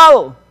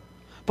enojado,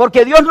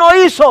 porque Dios no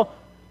hizo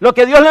lo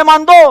que Dios le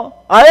mandó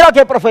a él a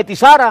que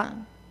profetizara.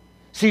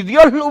 Si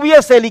Dios lo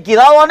hubiese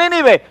liquidado a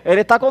Nínive, él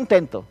está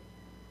contento.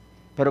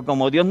 Pero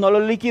como Dios no lo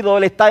liquidó,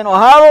 él está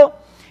enojado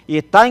y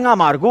está en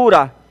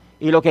amargura.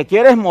 Y lo que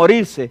quiere es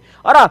morirse.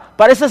 Ahora,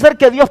 parece ser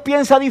que Dios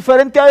piensa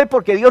diferente a él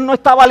porque Dios no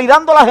está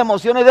validando las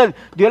emociones de él.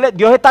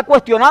 Dios está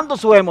cuestionando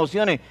sus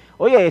emociones.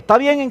 Oye, ¿está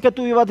bien en que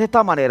tú vivas de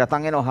esta manera,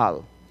 tan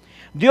enojado?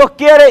 Dios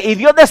quiere y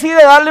Dios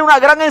decide darle una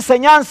gran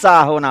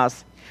enseñanza a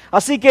Jonás.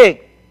 Así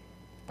que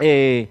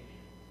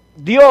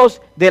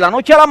Dios, de la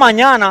noche a la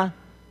mañana,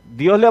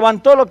 Dios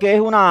levantó lo que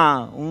es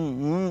una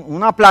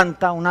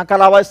planta, una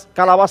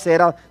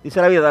calabacera,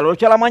 dice la Biblia, de la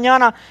noche a la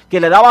mañana, que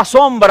le daba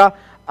sombra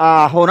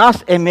a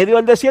Jonás en medio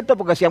del desierto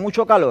porque hacía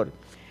mucho calor.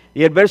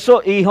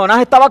 Y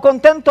Jonás estaba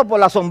contento por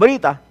la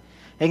sombrita.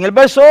 En el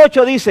verso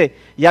 8 dice,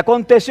 y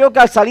aconteció que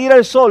al salir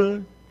el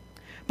sol,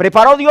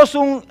 preparó Dios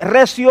un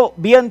recio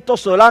viento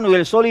solano y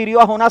el sol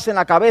hirió a Jonás en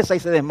la cabeza y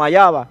se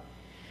desmayaba.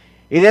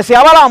 Y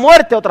deseaba la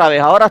muerte otra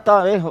vez. Ahora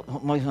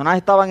Jonás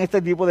estaba en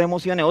este tipo de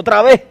emociones.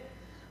 Otra vez.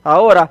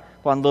 Ahora,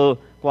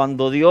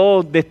 cuando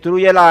Dios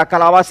destruye la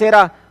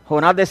calabacera,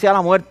 Jonás desea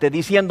la muerte,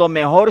 diciendo,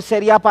 mejor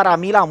sería para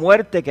mí la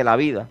muerte que la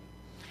vida.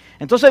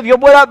 Entonces Dios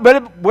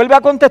vuelve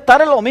a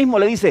contestarle lo mismo,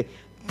 le dice,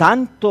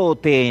 ¿tanto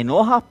te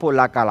enojas por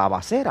la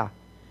calabacera?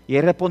 Y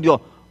él respondió,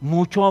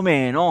 mucho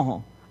me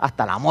enojo,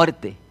 hasta la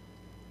muerte.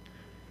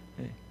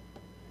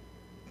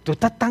 Tú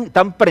estás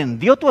tan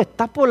prendido, tú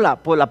estás por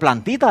la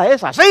plantita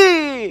esa.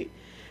 Sí,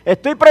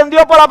 estoy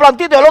prendido por la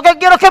plantita, yo lo que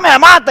quiero es que me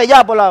mate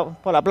ya por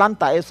la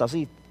planta esa,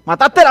 sí.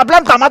 Mataste la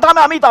planta,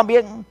 mátame a mí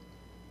también.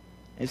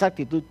 Esa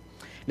actitud.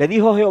 Le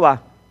dijo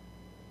Jehová,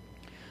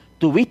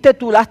 ¿tuviste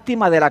tu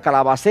lástima de la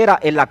calabacera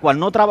en la cual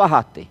no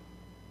trabajaste?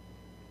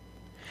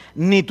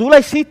 Ni tú la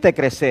hiciste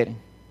crecer,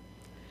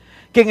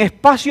 que en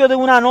espacio de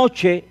una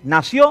noche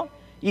nació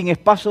y en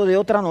espacio de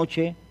otra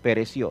noche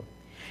pereció.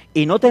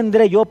 Y no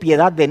tendré yo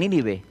piedad de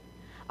Nínive,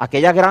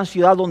 aquella gran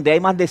ciudad donde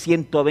hay más de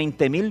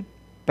 120,000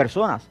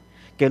 personas,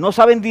 que no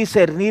saben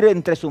discernir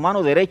entre su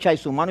mano derecha y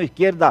su mano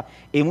izquierda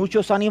y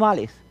muchos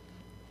animales.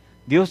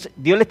 Dios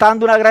le está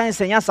dando una gran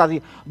enseñanza.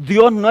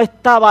 Dios no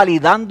está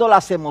validando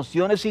las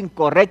emociones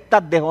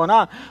incorrectas de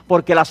Jonás,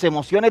 porque las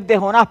emociones de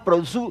Jonás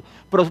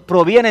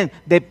provienen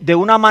de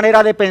una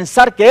manera de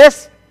pensar que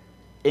es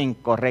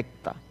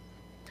incorrecta.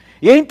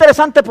 Y es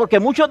interesante porque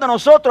muchos de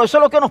nosotros, eso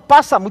es lo que nos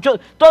pasa,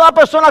 toda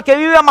persona que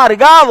vive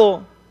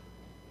amargado,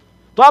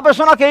 toda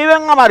persona que vive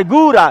en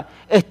amargura,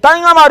 está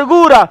en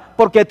amargura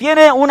porque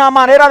tiene una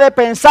manera de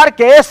pensar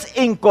que es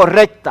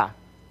incorrecta.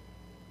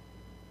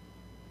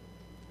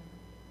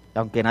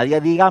 Aunque nadie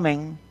diga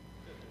amén,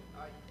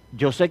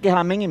 yo sé que es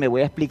amén y me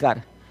voy a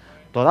explicar.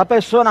 Toda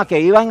persona que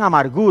vive en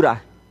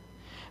amargura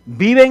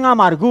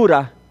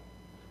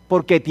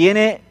porque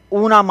tiene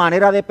una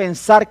manera de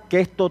pensar que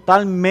es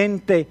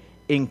totalmente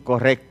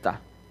incorrecta.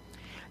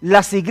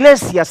 las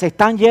iglesias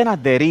están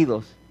llenas de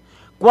heridos.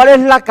 ¿Cuál es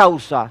la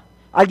causa?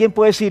 Alguien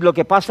puede decir, lo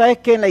que pasa es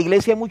que en la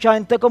iglesia hay mucha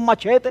gente con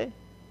machete.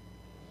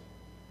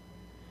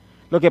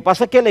 Lo que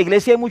pasa es que en la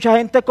iglesia hay mucha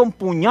gente con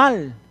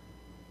puñal.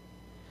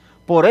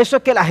 Por eso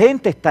es que la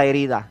gente está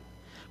herida.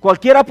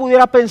 Cualquiera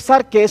pudiera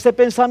pensar que ese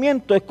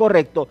pensamiento es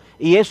correcto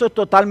y eso es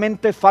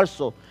totalmente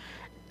falso.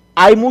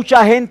 Hay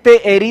mucha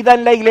gente herida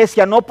en la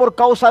iglesia no por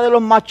causa de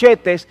los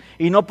machetes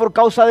y no por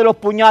causa de los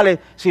puñales,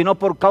 sino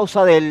por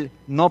causa del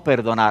no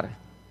perdonar.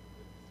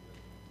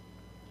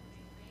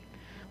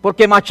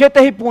 Porque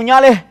machetes y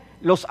puñales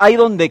los hay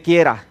donde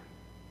quiera.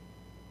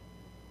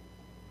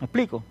 ¿Me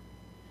explico?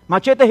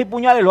 Machetes y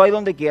puñales los hay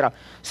donde quiera.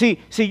 Si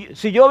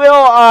yo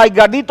veo a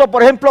Edgardito,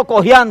 por ejemplo,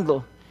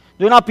 cojeando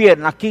de una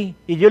pierna aquí,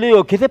 y yo le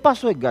digo, ¿qué te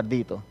pasó,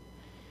 Edgardito?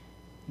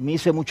 Me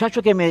dice,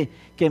 muchacho, que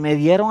me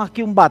dieron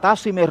aquí un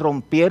batazo y me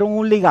rompieron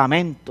un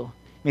ligamento.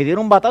 Me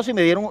dieron un batazo y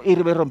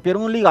me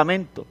rompieron un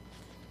ligamento.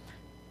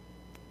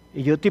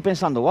 Y yo estoy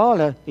pensando,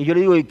 wow, y yo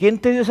le digo, ¿y quién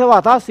te dio ese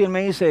batazo? Y él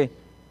me dice,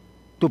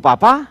 ¿tu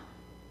papá?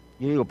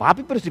 Y yo digo,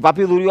 papi, pero si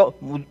papi murió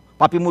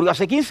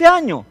hace 15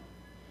 años.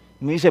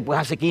 Y me dice, pues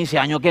hace 15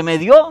 años que me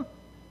dio.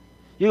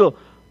 Y digo,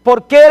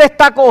 ¿por qué él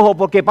está cojo?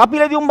 ¿Porque papi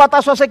le dio un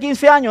batazo hace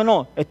 15 años?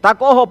 No, está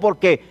cojo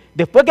porque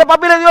después que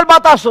papi le dio el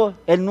batazo,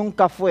 él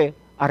nunca fue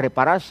a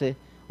repararse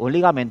un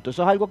ligamento.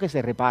 Eso es algo que se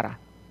repara.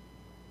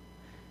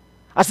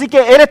 Así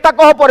que él está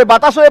cojo por el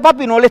batazo de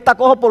papi, no él está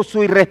cojo por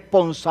su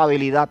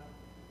irresponsabilidad.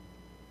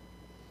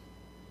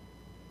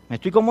 ¿Me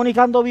estoy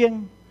comunicando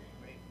bien?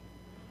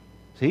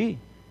 Sí.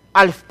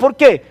 ¿Por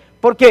qué?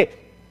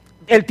 Porque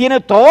él tiene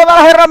todas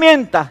las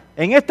herramientas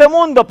en este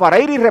mundo para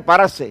ir y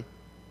repararse.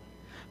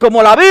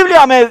 Como la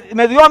Biblia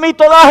me dio a mí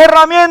todas las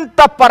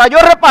herramientas para yo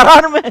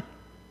repararme.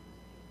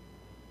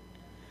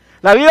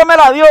 La Biblia me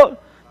la dio.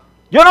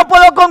 Yo no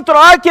puedo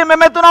controlar quién me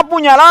mete una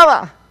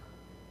puñalada.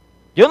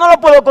 Yo no lo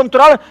puedo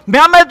controlar. ¿Me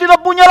han metido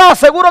puñaladas?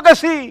 Seguro que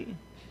sí.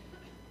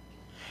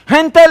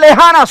 Gente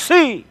lejana,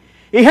 sí.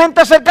 Y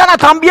gente cercana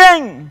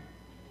también.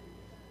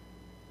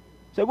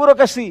 Seguro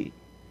que sí.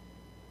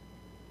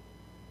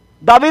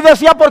 David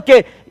decía,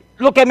 porque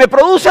lo que me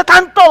produce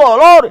tanto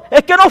dolor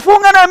es que no fue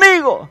un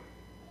enemigo.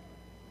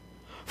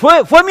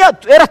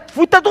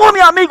 Fuiste tú mi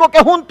amigo que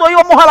juntos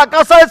íbamos a la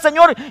casa del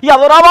Señor y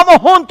adorábamos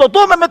juntos.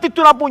 Tú me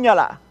metiste una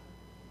puñalada.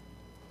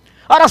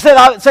 Ahora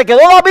se quedó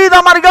David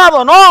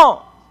amargado.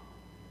 No.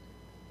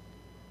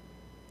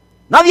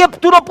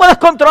 Tú no puedes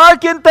controlar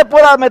quién te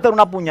pueda meter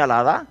una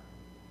puñalada.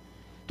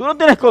 Tú no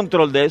tienes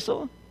control de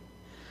eso.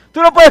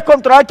 Tú no puedes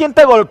controlar quién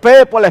te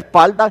golpee por la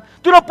espalda.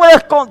 Tú no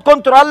puedes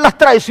controlar las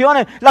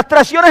traiciones. Las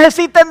traiciones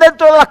existen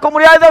dentro de las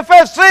comunidades de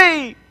fe,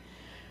 sí.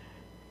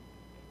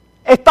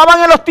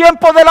 Estaban en los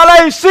tiempos de la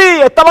ley, sí.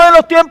 Estaban en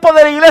los tiempos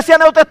de la iglesia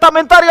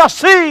neotestamentaria,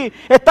 sí.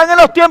 Están en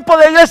los tiempos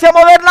de la iglesia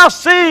moderna,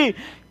 sí.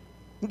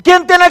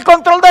 ¿Quién tiene el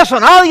control de eso?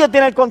 Nadie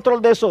tiene el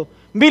control de eso.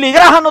 Billy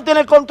Graham no tiene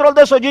el control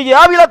de eso. Gigi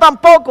Ávila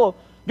tampoco.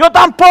 Yo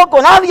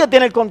tampoco. Nadie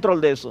tiene el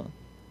control de eso.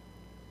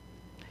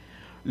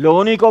 Lo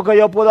único que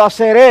yo puedo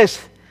hacer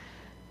es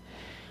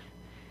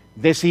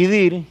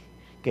decidir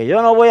que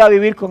yo no voy a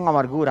vivir con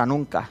amargura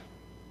nunca.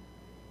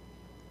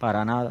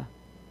 Para nada.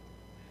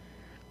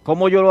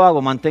 ¿Cómo yo lo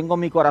hago? Mantengo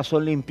mi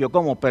corazón limpio.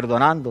 ¿Cómo?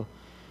 Perdonando.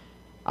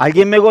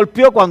 Alguien me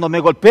golpeó. Cuando me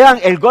golpean,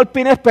 el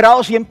golpe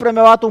inesperado siempre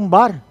me va a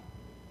tumbar.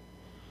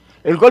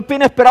 El golpe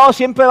inesperado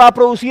siempre va a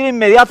producir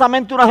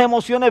inmediatamente unas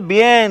emociones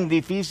bien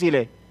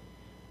difíciles.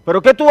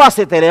 Pero ¿qué tú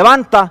haces? Te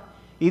levantas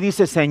y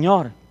dices,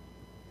 Señor,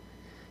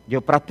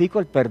 yo practico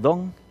el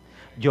perdón.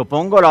 Yo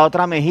pongo la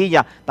otra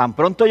mejilla. Tan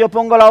pronto yo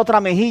pongo la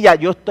otra mejilla,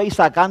 yo estoy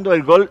sacando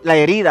la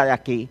herida de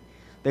aquí,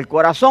 del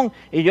corazón,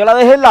 y yo la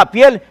dejé en la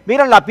piel.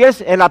 Mira, en la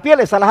piel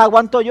esas las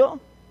aguanto yo,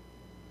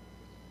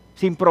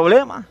 sin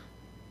problema.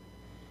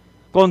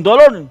 Con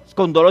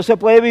dolor se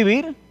puede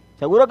vivir,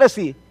 seguro que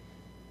sí.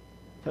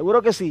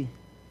 Seguro que sí.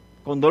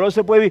 Con dolor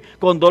se puede vivir.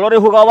 Con dolor he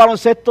jugado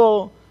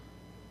baloncesto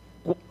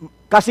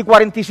casi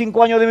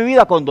 45 años de mi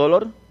vida, con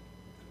dolor.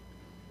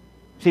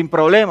 Sin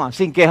problema,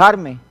 sin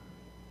quejarme.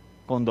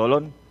 Con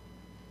dolor.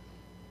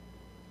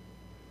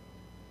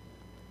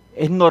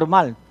 Es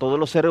normal, todos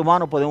los seres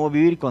humanos podemos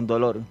vivir con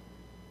dolor.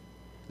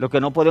 Lo que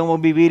no podemos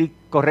vivir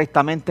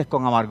correctamente es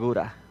con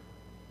amargura.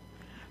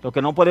 Lo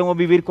que no podemos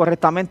vivir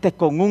correctamente es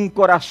con un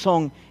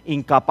corazón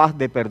incapaz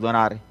de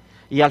perdonar.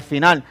 Y al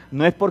final,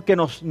 no es porque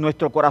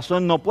nuestro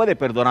corazón no puede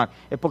perdonar,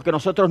 es porque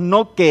nosotros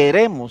no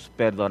queremos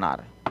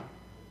perdonar.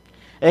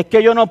 Es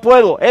que yo no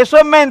puedo. ¡Eso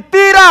es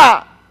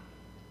mentira!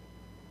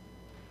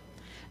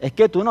 Es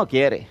que tú no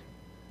quieres.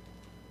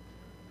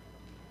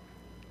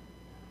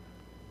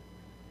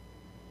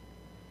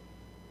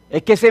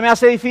 Es que se me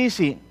hace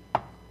difícil.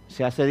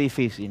 Se hace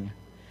difícil.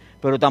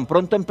 Pero tan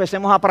pronto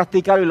empecemos a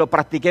practicar y lo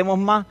practiquemos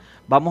más,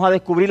 vamos a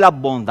descubrir las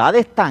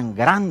bondades tan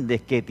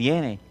grandes que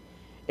tiene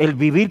el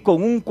vivir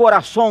con un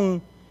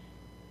corazón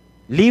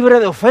libre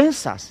de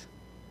ofensas.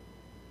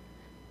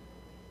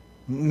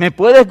 Me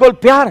puedes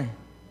golpear,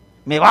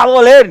 me va a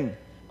doler,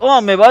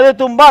 me va a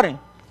tumbar,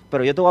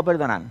 pero yo te voy a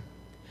perdonar.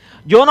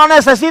 Yo no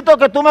necesito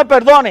que tú me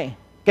perdones,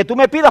 que tú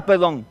me pidas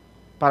perdón.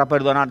 para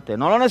perdonarte.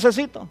 No lo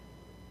necesito.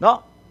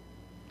 No.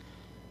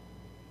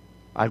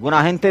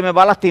 Alguna gente me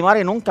va a lastimar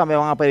y nunca me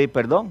van a pedir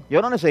perdón.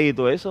 Yo no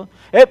necesito eso.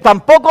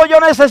 Tampoco yo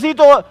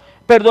necesito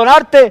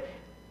perdonarte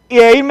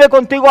e irme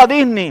contigo a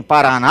Disney.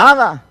 Para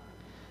nada.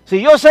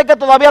 Si yo sé que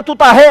todavía tú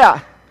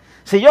tajeas,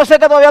 si yo sé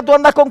que todavía tú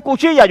andas con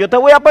cuchilla, yo te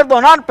voy a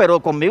perdonar, pero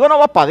conmigo no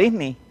vas para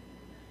Disney.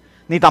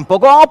 Ni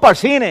tampoco vamos para el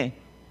cine.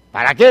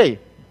 ¿Para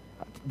qué?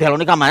 De la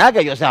única manera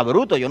que yo sea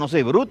bruto. Yo no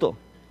soy bruto.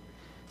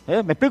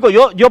 ¿Me explico?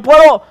 Yo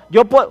puedo,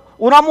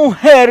 una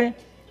mujer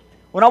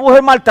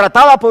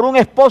maltratada por un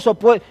esposo,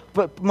 puede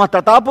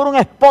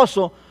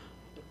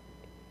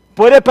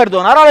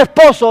perdonar al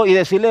esposo y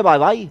decirle bye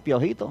bye,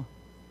 piojito.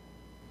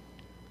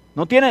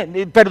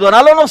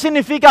 Perdonarlo no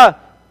significa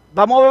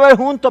vamos a beber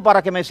juntos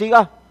para que me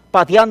sigas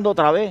pateando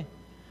otra vez.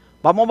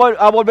 Vamos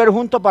a volver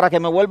juntos para que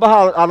me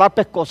vuelvas a dar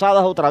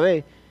pescosadas otra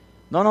vez.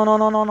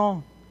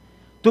 No.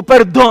 Tú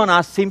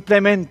perdonas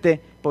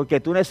simplemente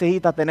porque tú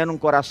necesitas tener un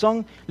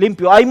corazón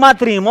limpio. Hay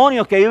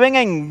matrimonios que viven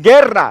en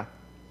guerra.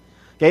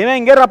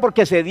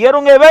 Porque se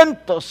dieron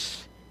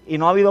eventos y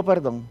no ha habido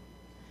perdón.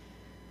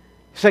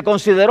 Se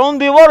consideró un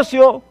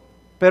divorcio,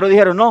 pero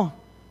dijeron no,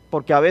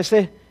 porque a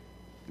veces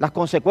las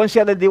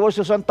consecuencias del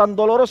divorcio son tan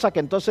dolorosas que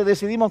entonces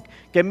decidimos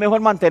que es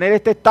mejor mantener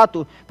este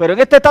estatus. Pero en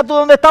este estatus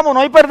donde estamos no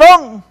hay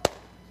perdón.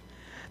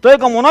 Entonces,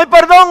 como no hay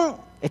perdón,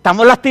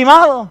 estamos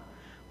lastimados.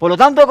 Por lo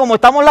tanto, como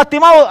estamos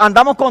lastimados,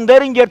 andamos con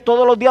Derringer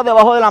todos los días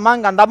debajo de la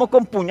manga, andamos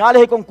con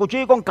puñales y con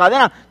cuchillos y con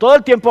cadenas todo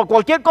el tiempo.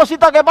 Cualquier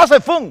cosita que pase,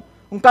 ¡fum!,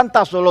 un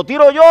cantazo. Lo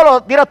tiro yo,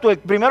 lo tiras tú, el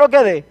primero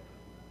que dé.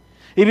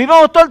 Y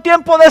vivimos todo el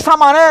tiempo de esa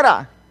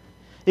manera.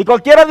 Y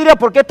cualquiera diría,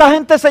 ¿por qué esta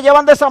gente se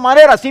llevan de esa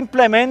manera?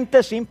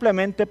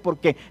 Simplemente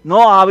porque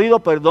no ha habido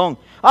perdón.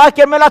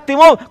 ¿Quién me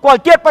lastimó?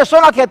 Cualquier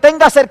persona que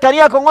tenga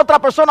cercanía con otra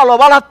persona lo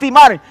va a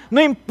lastimar.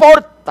 No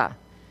importa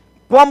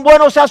cuán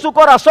bueno sea su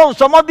corazón,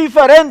 somos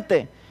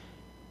diferentes.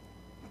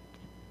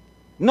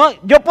 No,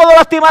 yo puedo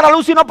lastimar a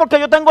Lucy no porque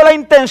yo tengo la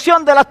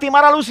intención de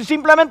lastimar a Lucy,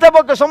 simplemente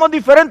porque somos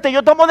diferentes.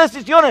 Yo tomo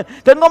decisiones,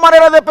 tengo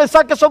maneras de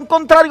pensar que son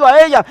contrarios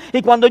a ella.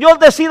 Y cuando yo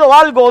decido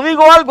algo o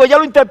digo algo, ella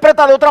lo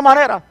interpreta de otra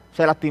manera.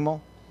 Se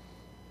lastimó.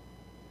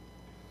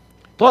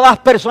 Todas las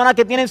personas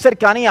que tienen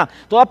cercanía,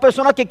 todas las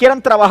personas que quieran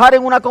trabajar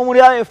en una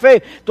comunidad de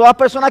fe, todas las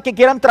personas que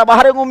quieran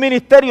trabajar en un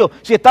ministerio,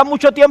 si están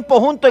mucho tiempo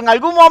juntos, en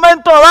algún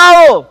momento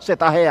dado, se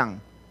tajean.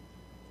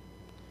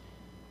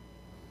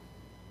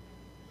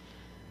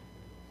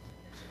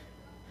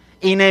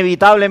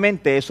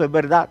 Inevitablemente eso es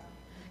verdad.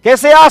 ¿Qué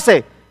se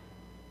hace?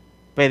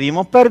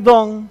 Pedimos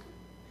perdón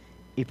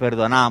y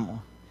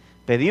perdonamos.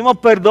 Pedimos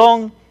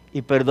perdón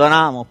y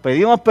perdonamos.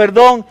 Pedimos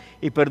perdón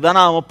y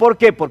perdonamos. ¿Por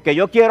qué? Porque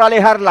yo quiero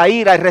alejar la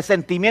ira, el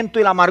resentimiento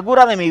y la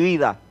amargura de mi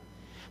vida.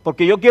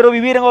 Porque yo quiero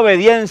vivir en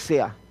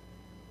obediencia.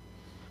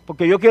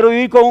 Porque yo quiero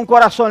vivir con un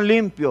corazón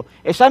limpio.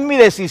 Esa es mi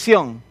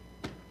decisión.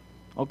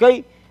 ¿Ok?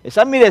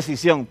 Esa es mi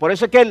decisión. Por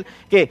eso es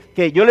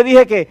que yo le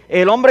dije que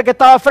el hombre que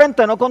estaba al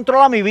frente no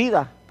controla mi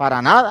vida. Para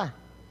nada.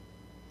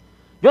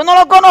 Yo no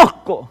lo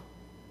conozco.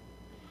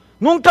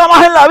 Nunca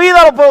más en la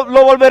vida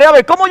lo volveré a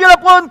ver. ¿Cómo yo le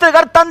puedo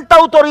entregar tanta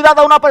autoridad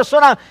a una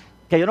persona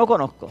que yo no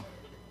conozco?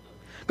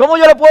 ¿Cómo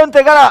yo le puedo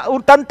entregar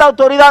tanta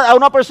autoridad a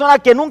una persona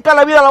que nunca en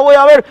la vida la voy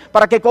a ver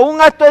para que con un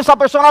acto de esa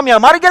persona me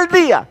amargue el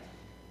día?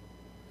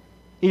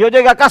 Y yo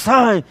llegué a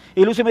casa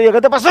y Lucy me dijo,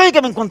 ¿qué te pasó? Y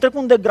que me encontré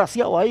con un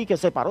desgraciado ahí que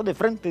se paró de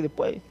frente y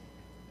después.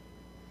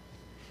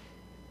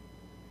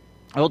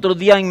 El otro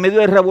día, en medio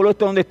del revuelo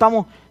donde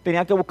estamos,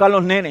 tenía que buscar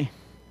los nenes.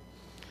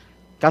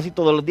 Casi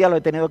todos los días los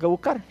he tenido que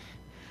buscar.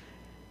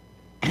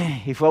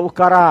 Y fue a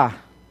buscar a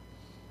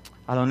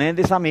los nenes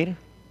de Samir.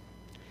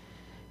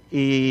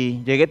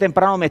 Y llegué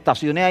temprano, me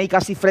estacioné ahí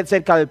casi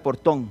cerca del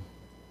portón.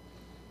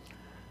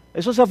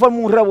 Eso se formó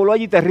un revuelo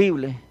allí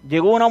terrible.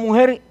 Llegó una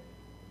mujer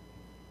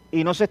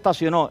y no se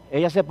estacionó.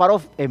 Ella se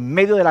paró en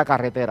medio de la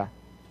carretera.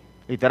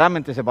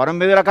 Literalmente se paró en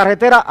medio de la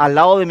carretera al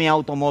lado de mi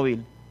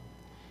automóvil.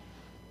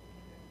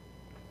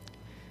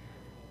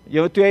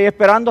 Yo estoy ahí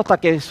esperando hasta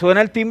que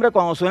suene el timbre.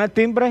 Cuando suene el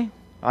timbre,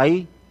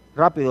 ahí,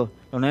 rápido,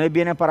 los nenes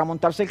vienen para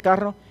montarse el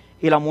carro.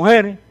 Y la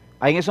mujer,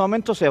 ahí en ese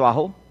momento se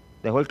bajó.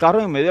 Dejó el carro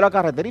en medio de la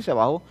carretera y se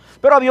bajó.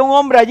 Pero había un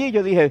hombre allí.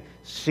 Yo dije,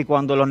 si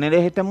cuando los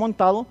nenes estén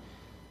montados,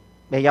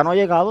 ella no ha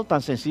llegado,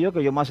 tan sencillo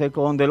que yo me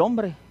acerco donde el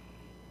hombre.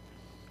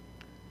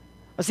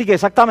 Así que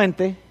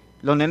exactamente,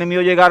 los nenes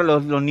míos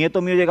llegaron, los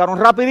nietos míos llegaron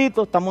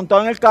rapidito, están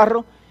montados en el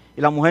carro. Y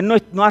la mujer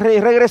no ha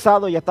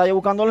regresado, ya está allá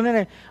buscando a los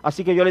nenes.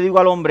 Así que yo le digo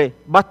al hombre,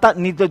 basta,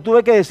 ni te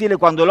tuve que decirle,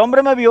 cuando el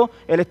hombre me vio,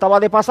 él estaba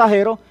de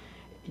pasajero,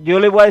 yo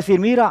le voy a decir,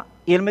 mira,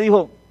 y él me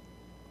dijo,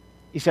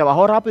 y se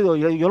bajó rápido,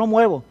 y yo lo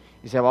muevo.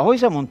 Y se bajó y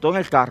se montó en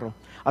el carro.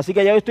 Así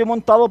que ya yo estoy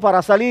montado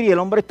para salir y el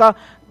hombre está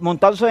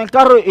montándose en el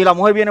carro y la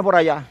mujer viene por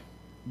allá.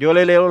 Yo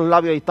le leo los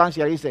labios a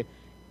distancia y dice,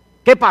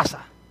 ¿qué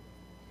pasa?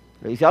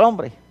 Le dice al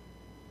hombre.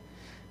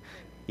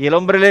 Y el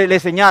hombre le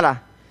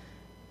señala,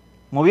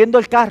 moviendo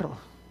el carro,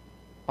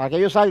 para que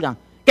ellos salgan.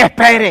 ¡Que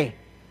espere!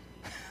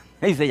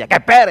 Dice ella, ¡que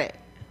espere!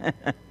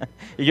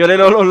 Y yo le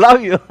leo los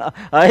labios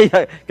a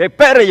ella, que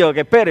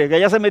espere, que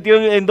ella se metió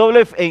en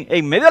doble,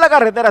 en medio de la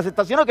carretera, se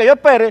estacionó, que yo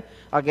espere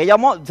a que ella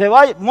se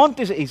vaya,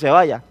 monte y se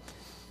vaya.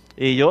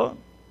 Y yo,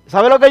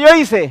 ¿sabe lo que yo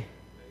hice?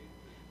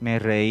 Me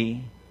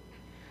reí,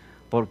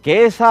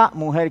 porque esa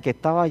mujer que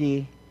estaba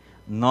allí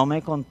no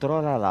me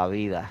controla la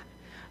vida.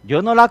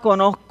 Yo no la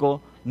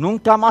conozco,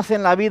 nunca más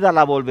en la vida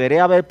la volveré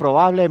a ver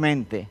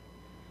probablemente.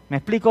 ¿Me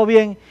explico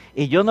bien?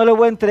 Y yo no le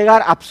voy a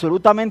entregar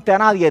absolutamente a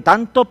nadie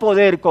tanto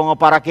poder como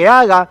para que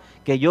haga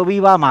que yo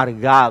viva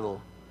amargado.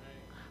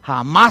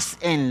 Jamás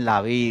en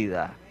la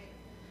vida.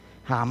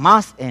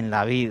 Jamás en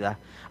la vida.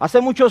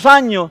 Hace muchos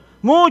años,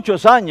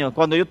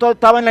 cuando yo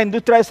estaba en la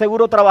industria de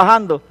seguro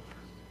trabajando,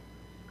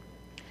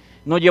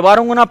 nos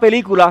llevaron una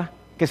película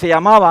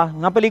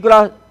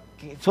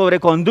sobre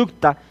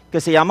conducta,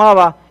 que se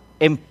llamaba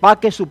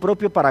Empaque su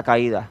propio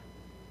paracaídas.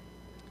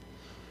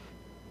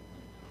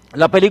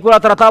 La película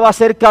trataba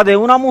acerca de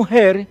una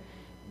mujer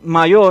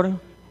mayor,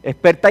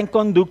 experta en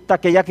conducta,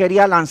 que ella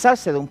quería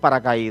lanzarse de un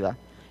paracaídas.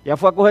 Ella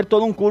fue a coger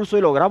todo un curso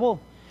y lo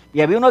grabó.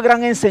 Y había una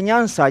gran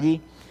enseñanza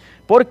allí,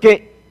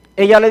 porque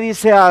ella le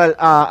dice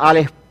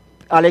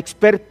al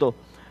experto,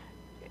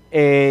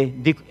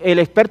 el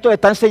experto le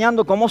está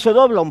enseñando cómo se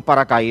dobla un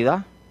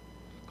paracaídas,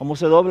 cómo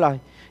se dobla.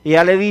 Y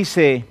ella le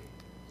dice,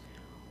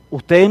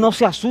 ¿ustedes no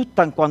se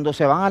asustan cuando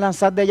se van a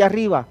lanzar de allá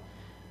arriba?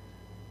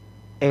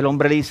 El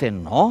hombre le dice,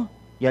 no.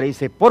 Y ella le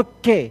dice, ¿por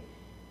qué?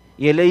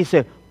 Y él le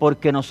dice,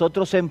 porque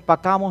nosotros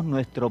empacamos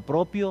nuestro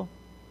propio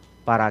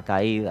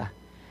paracaídas.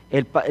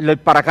 El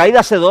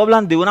paracaídas se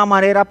doblan de una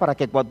manera para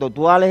que cuando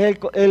tú ales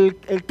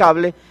el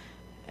cable,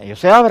 ellos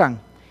se abran.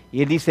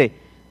 Y él dice,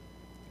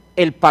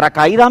 el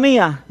paracaídas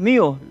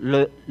mío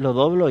lo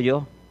doblo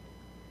yo.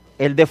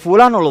 El de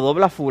fulano lo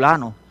dobla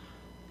fulano.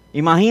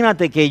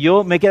 Imagínate que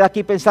yo me quedé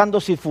aquí pensando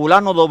si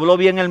fulano dobló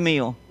bien el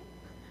mío.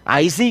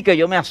 Ahí sí que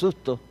yo me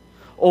asusto.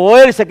 O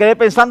él se quede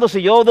pensando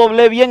si yo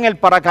doblé bien el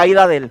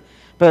paracaídas de él.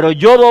 Pero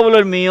yo doblo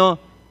el mío,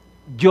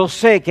 yo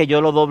sé que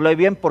yo lo doblé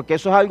bien, porque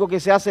eso es algo que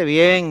se hace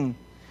bien,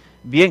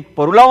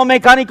 por un lado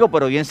mecánico,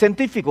 pero bien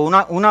científico,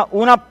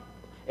 una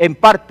en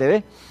parte,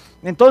 ¿ves?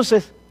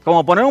 Entonces,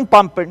 como poner un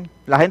pamper,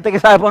 la gente que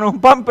sabe poner un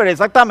pamper,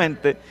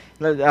 exactamente,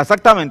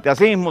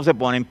 así mismo se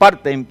pone, en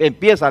parte,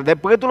 empieza,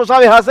 después que tú lo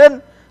sabes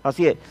hacer,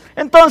 así es.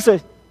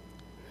 Entonces,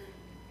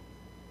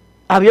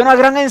 había una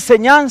gran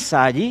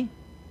enseñanza allí.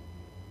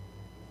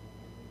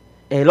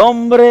 El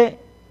hombre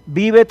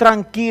vive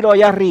tranquilo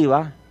allá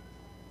arriba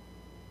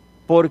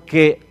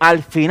porque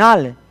al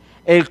final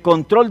el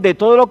control de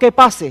todo lo que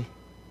pase,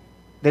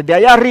 desde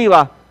allá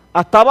arriba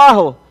hasta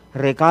abajo,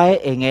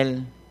 recae en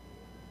él.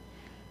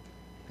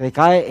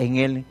 Recae en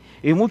él.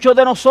 Y muchos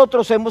de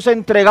nosotros hemos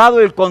entregado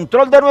el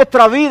control de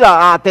nuestra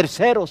vida a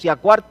terceros y a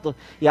cuartos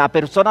y a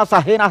personas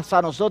ajenas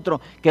a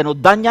nosotros que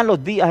nos dañan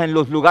los días en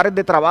los lugares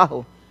de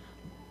trabajo.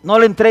 No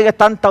le entregues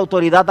tanta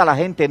autoridad a la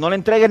gente, no le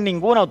entregues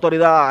ninguna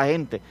autoridad a la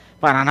gente,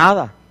 para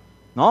nada.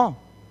 No,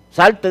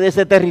 salte de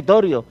ese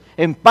territorio,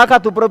 empaca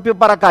tu propio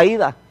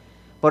paracaídas.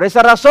 Por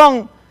esa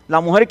razón,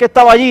 la mujer que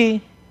estaba allí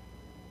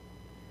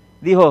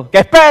dijo, ¡que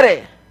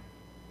espere!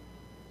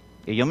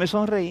 Y yo me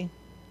sonreí.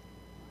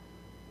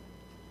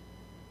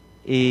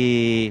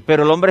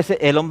 Pero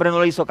el hombre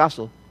no le hizo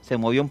caso, se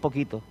movió un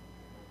poquito.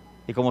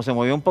 Y como se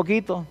movió un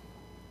poquito,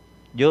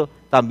 yo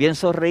también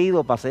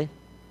sonreído pasé.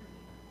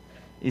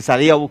 Y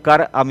salí a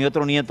buscar a mi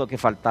otro nieto que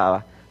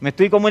faltaba. ¿Me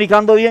estoy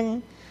comunicando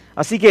bien?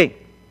 Así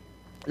que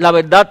la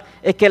verdad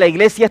es que la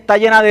iglesia está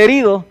llena de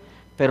heridos,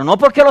 pero no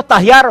porque los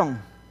tajearon,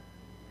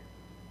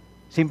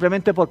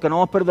 simplemente porque no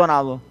hemos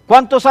perdonado.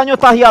 ¿Cuántos años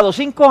tajeados?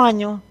 5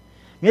 años.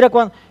 Mira,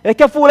 es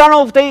que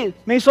fulano usted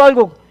me hizo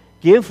algo.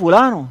 ¿Quién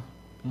fulano?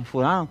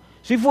 Fulano.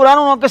 Sí,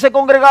 fulano no que se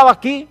congregaba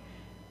aquí,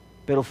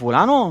 pero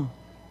fulano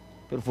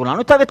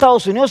está de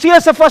Estados Unidos. Sí,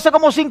 ese fue hace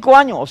como 5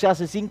 años. O sea,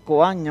 hace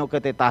 5 años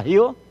que te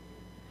tajeó.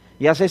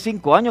 Y hace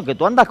 5 años que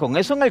tú andas con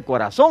eso en el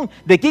corazón.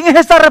 ¿De quién es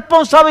esa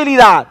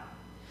responsabilidad?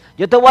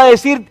 Yo te voy a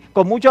decir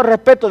con mucho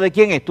respeto de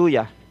quién es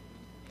tuya.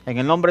 En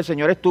el nombre del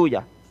Señor es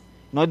tuya.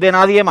 No es de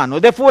nadie más, no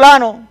es de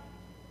fulano.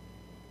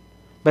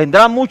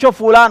 Vendrán muchos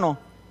fulanos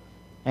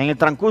en el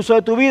transcurso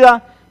de tu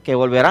vida que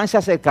volverán, se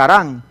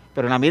acercarán.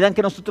 Pero en la medida en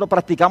que nosotros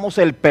practicamos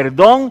el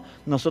perdón,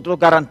 nosotros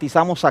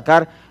garantizamos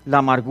sacar la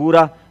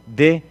amargura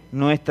de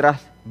nuestras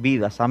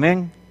vidas.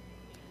 Amén.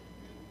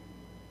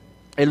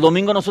 El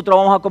domingo nosotros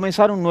vamos a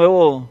comenzar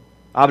a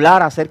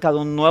hablar acerca de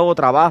un nuevo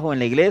trabajo en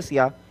la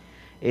iglesia.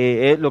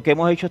 Lo que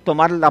hemos hecho es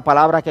tomar la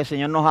palabra que el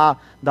Señor nos ha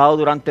dado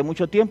durante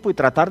mucho tiempo y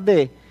tratar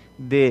de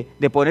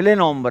ponerle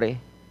nombre,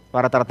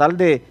 para tratar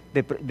de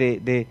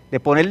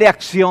ponerle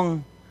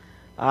acción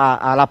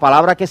a la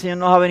palabra que el Señor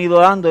nos ha venido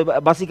dando.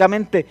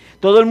 Básicamente,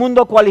 todo el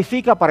mundo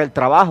cualifica para el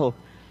trabajo.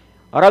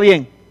 Ahora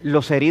bien,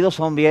 los heridos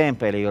son bien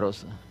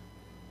peligrosos.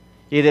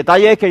 Y el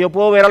detalle es que yo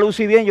puedo ver a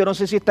Lucy bien, yo no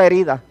sé si está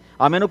herida.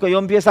 A menos que yo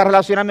empiece a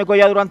relacionarme con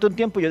ella durante un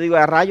tiempo, yo digo,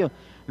 a rayos,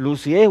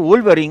 Lucy es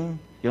Wolverine.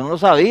 Yo no lo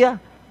sabía.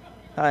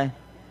 ¿Sabes?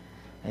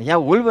 Ella es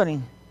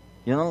Wolverine.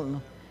 Yo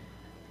no.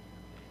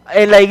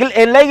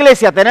 En la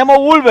iglesia tenemos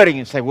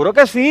Wolverine, seguro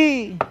que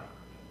sí.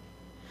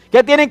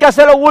 ¿Qué tienen que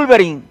hacer los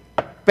Wolverine?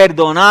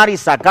 Perdonar y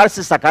sacar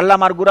la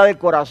amargura del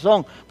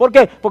corazón. ¿Por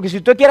qué? Porque si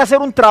usted quiere hacer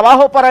un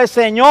trabajo para el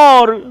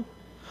Señor,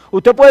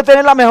 usted puede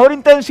tener la mejor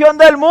intención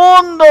del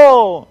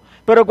mundo.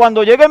 Pero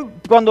cuando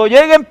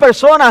lleguen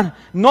personas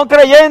no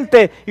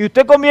creyentes y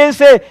usted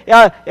comience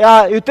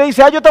y usted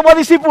dice, yo te voy a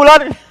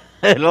discipular.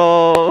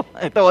 Hello,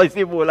 te voy a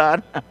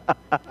discipular.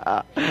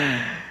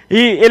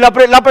 Y la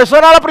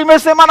persona la primera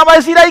semana va a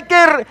decir,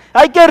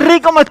 ay, qué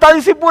rico me está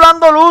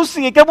discipulando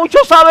Lucy, que mucho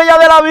sabe ya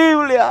de la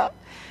Biblia.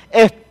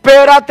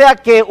 Espérate a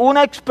que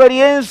una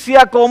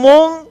experiencia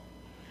común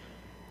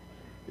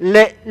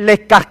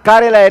le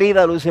cascare la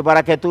herida, Lucy,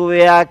 para que tú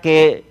veas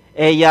que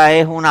ella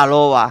es una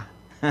loba.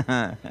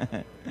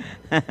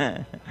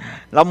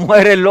 Las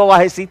mujeres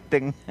lobas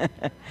existen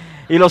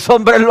y los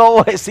hombres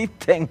lobos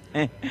existen.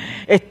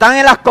 Están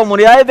en las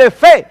comunidades de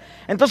fe.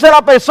 Entonces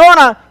la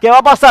persona, ¿qué va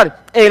a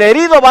pasar? El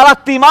herido va a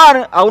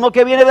lastimar a uno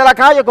que viene de la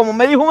calle, como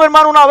me dijo un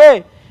hermano una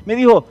vez. Me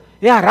dijo,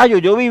 rayo,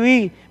 yo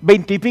viví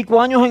 20 y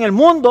pico años en el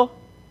mundo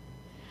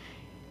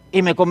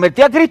y me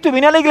convertí a Cristo y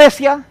vine a la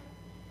iglesia.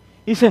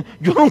 Y dice,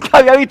 yo nunca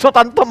había visto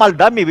tanta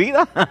maldad en mi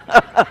vida.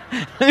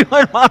 Me dijo,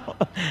 hermano,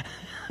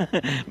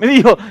 me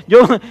dijo,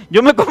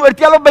 yo me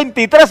convertí a los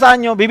 23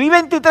 años, viví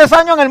 23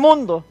 años en el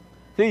mundo.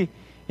 Sí.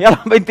 Y a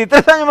los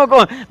 23 años me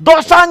convertí.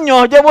 2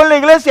 años llevo en la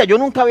iglesia. Yo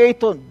nunca había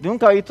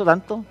visto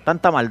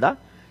tanta maldad.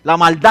 La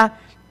maldad,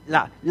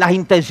 las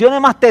intenciones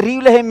más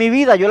terribles en mi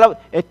vida,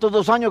 estos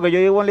 2 años que yo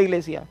llevo en la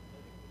iglesia.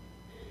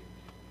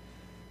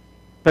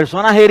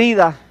 Personas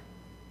heridas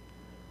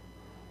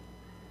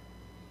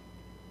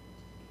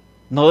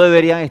no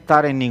deberían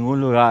estar en ningún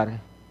lugar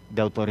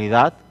de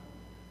autoridad.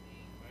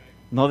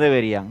 No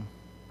deberían.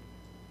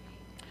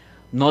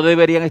 No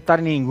deberían estar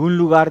en ningún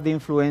lugar de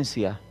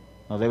influencia.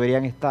 No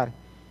deberían estar.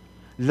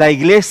 La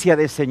iglesia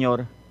del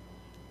Señor,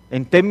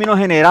 en términos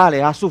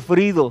generales, ha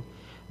sufrido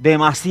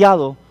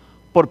demasiado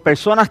por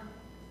personas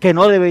que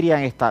no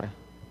deberían estar.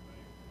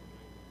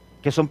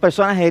 Que son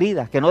personas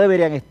heridas, que no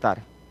deberían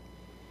estar.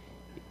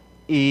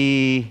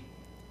 Y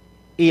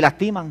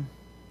lastiman.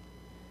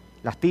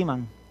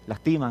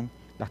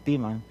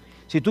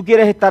 Si tú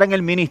quieres estar en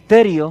el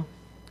ministerio,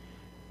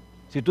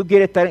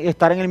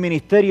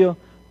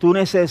 tú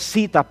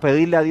necesitas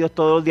pedirle a Dios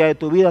todos los días de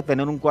tu vida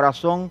tener un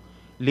corazón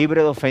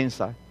libre de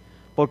ofensa.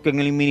 Porque en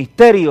el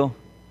ministerio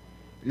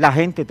la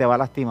gente te va a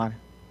lastimar.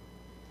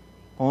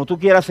 Cuando tú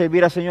quieras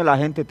servir al Señor, la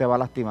gente te va a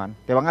lastimar.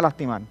 Te van a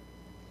lastimar.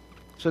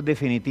 Eso es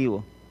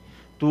definitivo.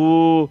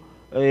 Tú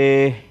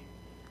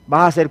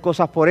vas a hacer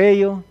cosas por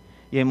ellos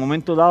y en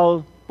momento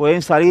dado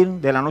pueden salir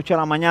de la noche a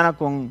la mañana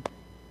con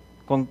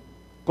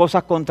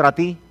cosas contra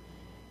ti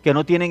que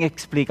no tienen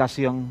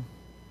explicación.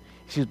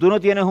 Si tú no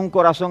tienes un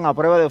corazón a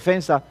prueba de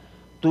ofensa,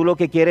 tú lo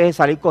que quieres es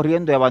salir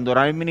corriendo y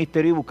abandonar el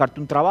ministerio y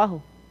buscarte un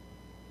trabajo.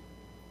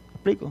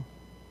 ¿Me explico?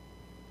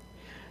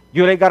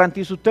 Yo les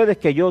garantizo a ustedes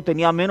que yo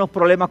tenía menos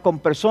problemas con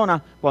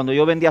personas cuando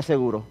yo vendía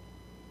seguros.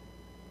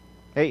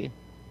 Hey.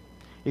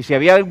 Y si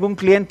había algún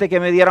cliente que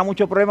me diera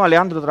mucho problema,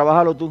 Leandro,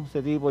 trabájalo tú.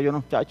 Ese tipo, yo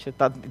no, chacho,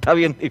 está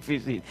bien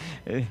difícil.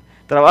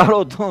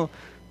 Trabájalo tú.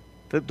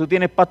 Tú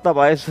tienes pasta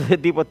para eso, ese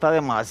tipo está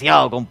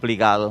demasiado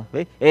complicado.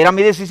 ¿Ves? Era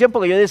mi decisión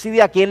porque yo decidí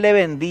a quién le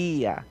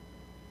vendía.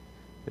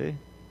 ¿Ves?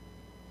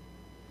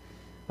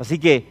 Así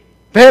que,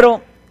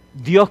 pero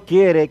Dios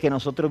quiere que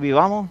nosotros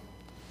vivamos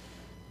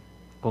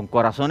con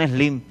corazones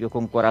limpios,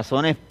 con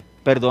corazones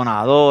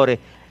perdonadores,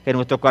 que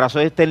nuestros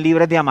corazones estén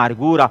libres de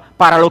amargura,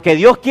 para lo que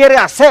Dios quiere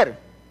hacer,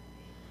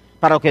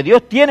 para lo que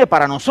Dios tiene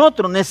para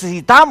nosotros.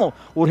 Necesitamos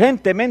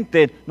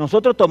urgentemente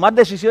nosotros tomar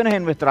decisiones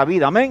en nuestra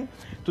vida, amén.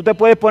 Tú te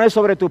puedes poner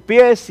sobre tus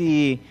pies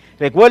y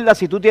recuerda,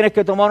 si tú tienes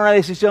que tomar una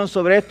decisión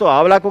sobre esto,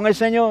 habla con el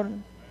Señor.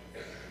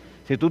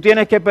 Si tú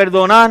tienes que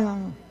perdonar,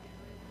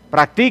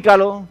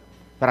 practícalo.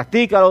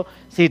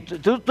 Si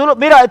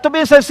mira, esto es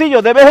bien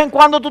sencillo. De vez en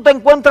cuando tú te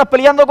encuentras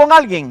peleando con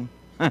alguien.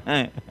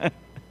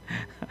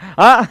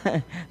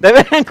 De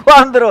vez en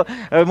cuando,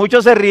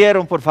 muchos se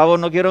rieron, por favor,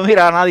 no quiero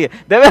mirar a nadie.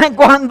 De vez en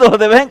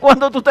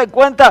cuando tú te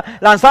encuentras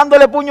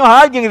lanzándole puños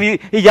a alguien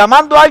y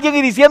llamando a alguien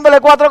y diciéndole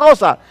 4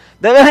 cosas.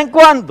 De vez en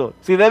cuando,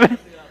 si de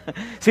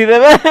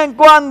vez en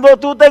cuando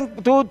tú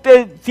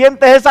te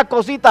sientes esas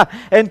cositas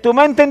en tu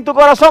mente, en tu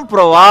corazón,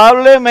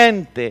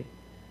 probablemente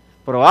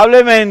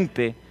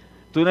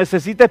tú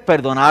necesites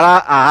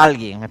perdonar a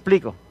alguien. ¿Me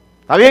explico?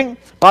 ¿Está bien?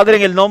 Padre,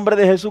 en el nombre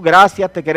de Jesús, gracias, te queremos.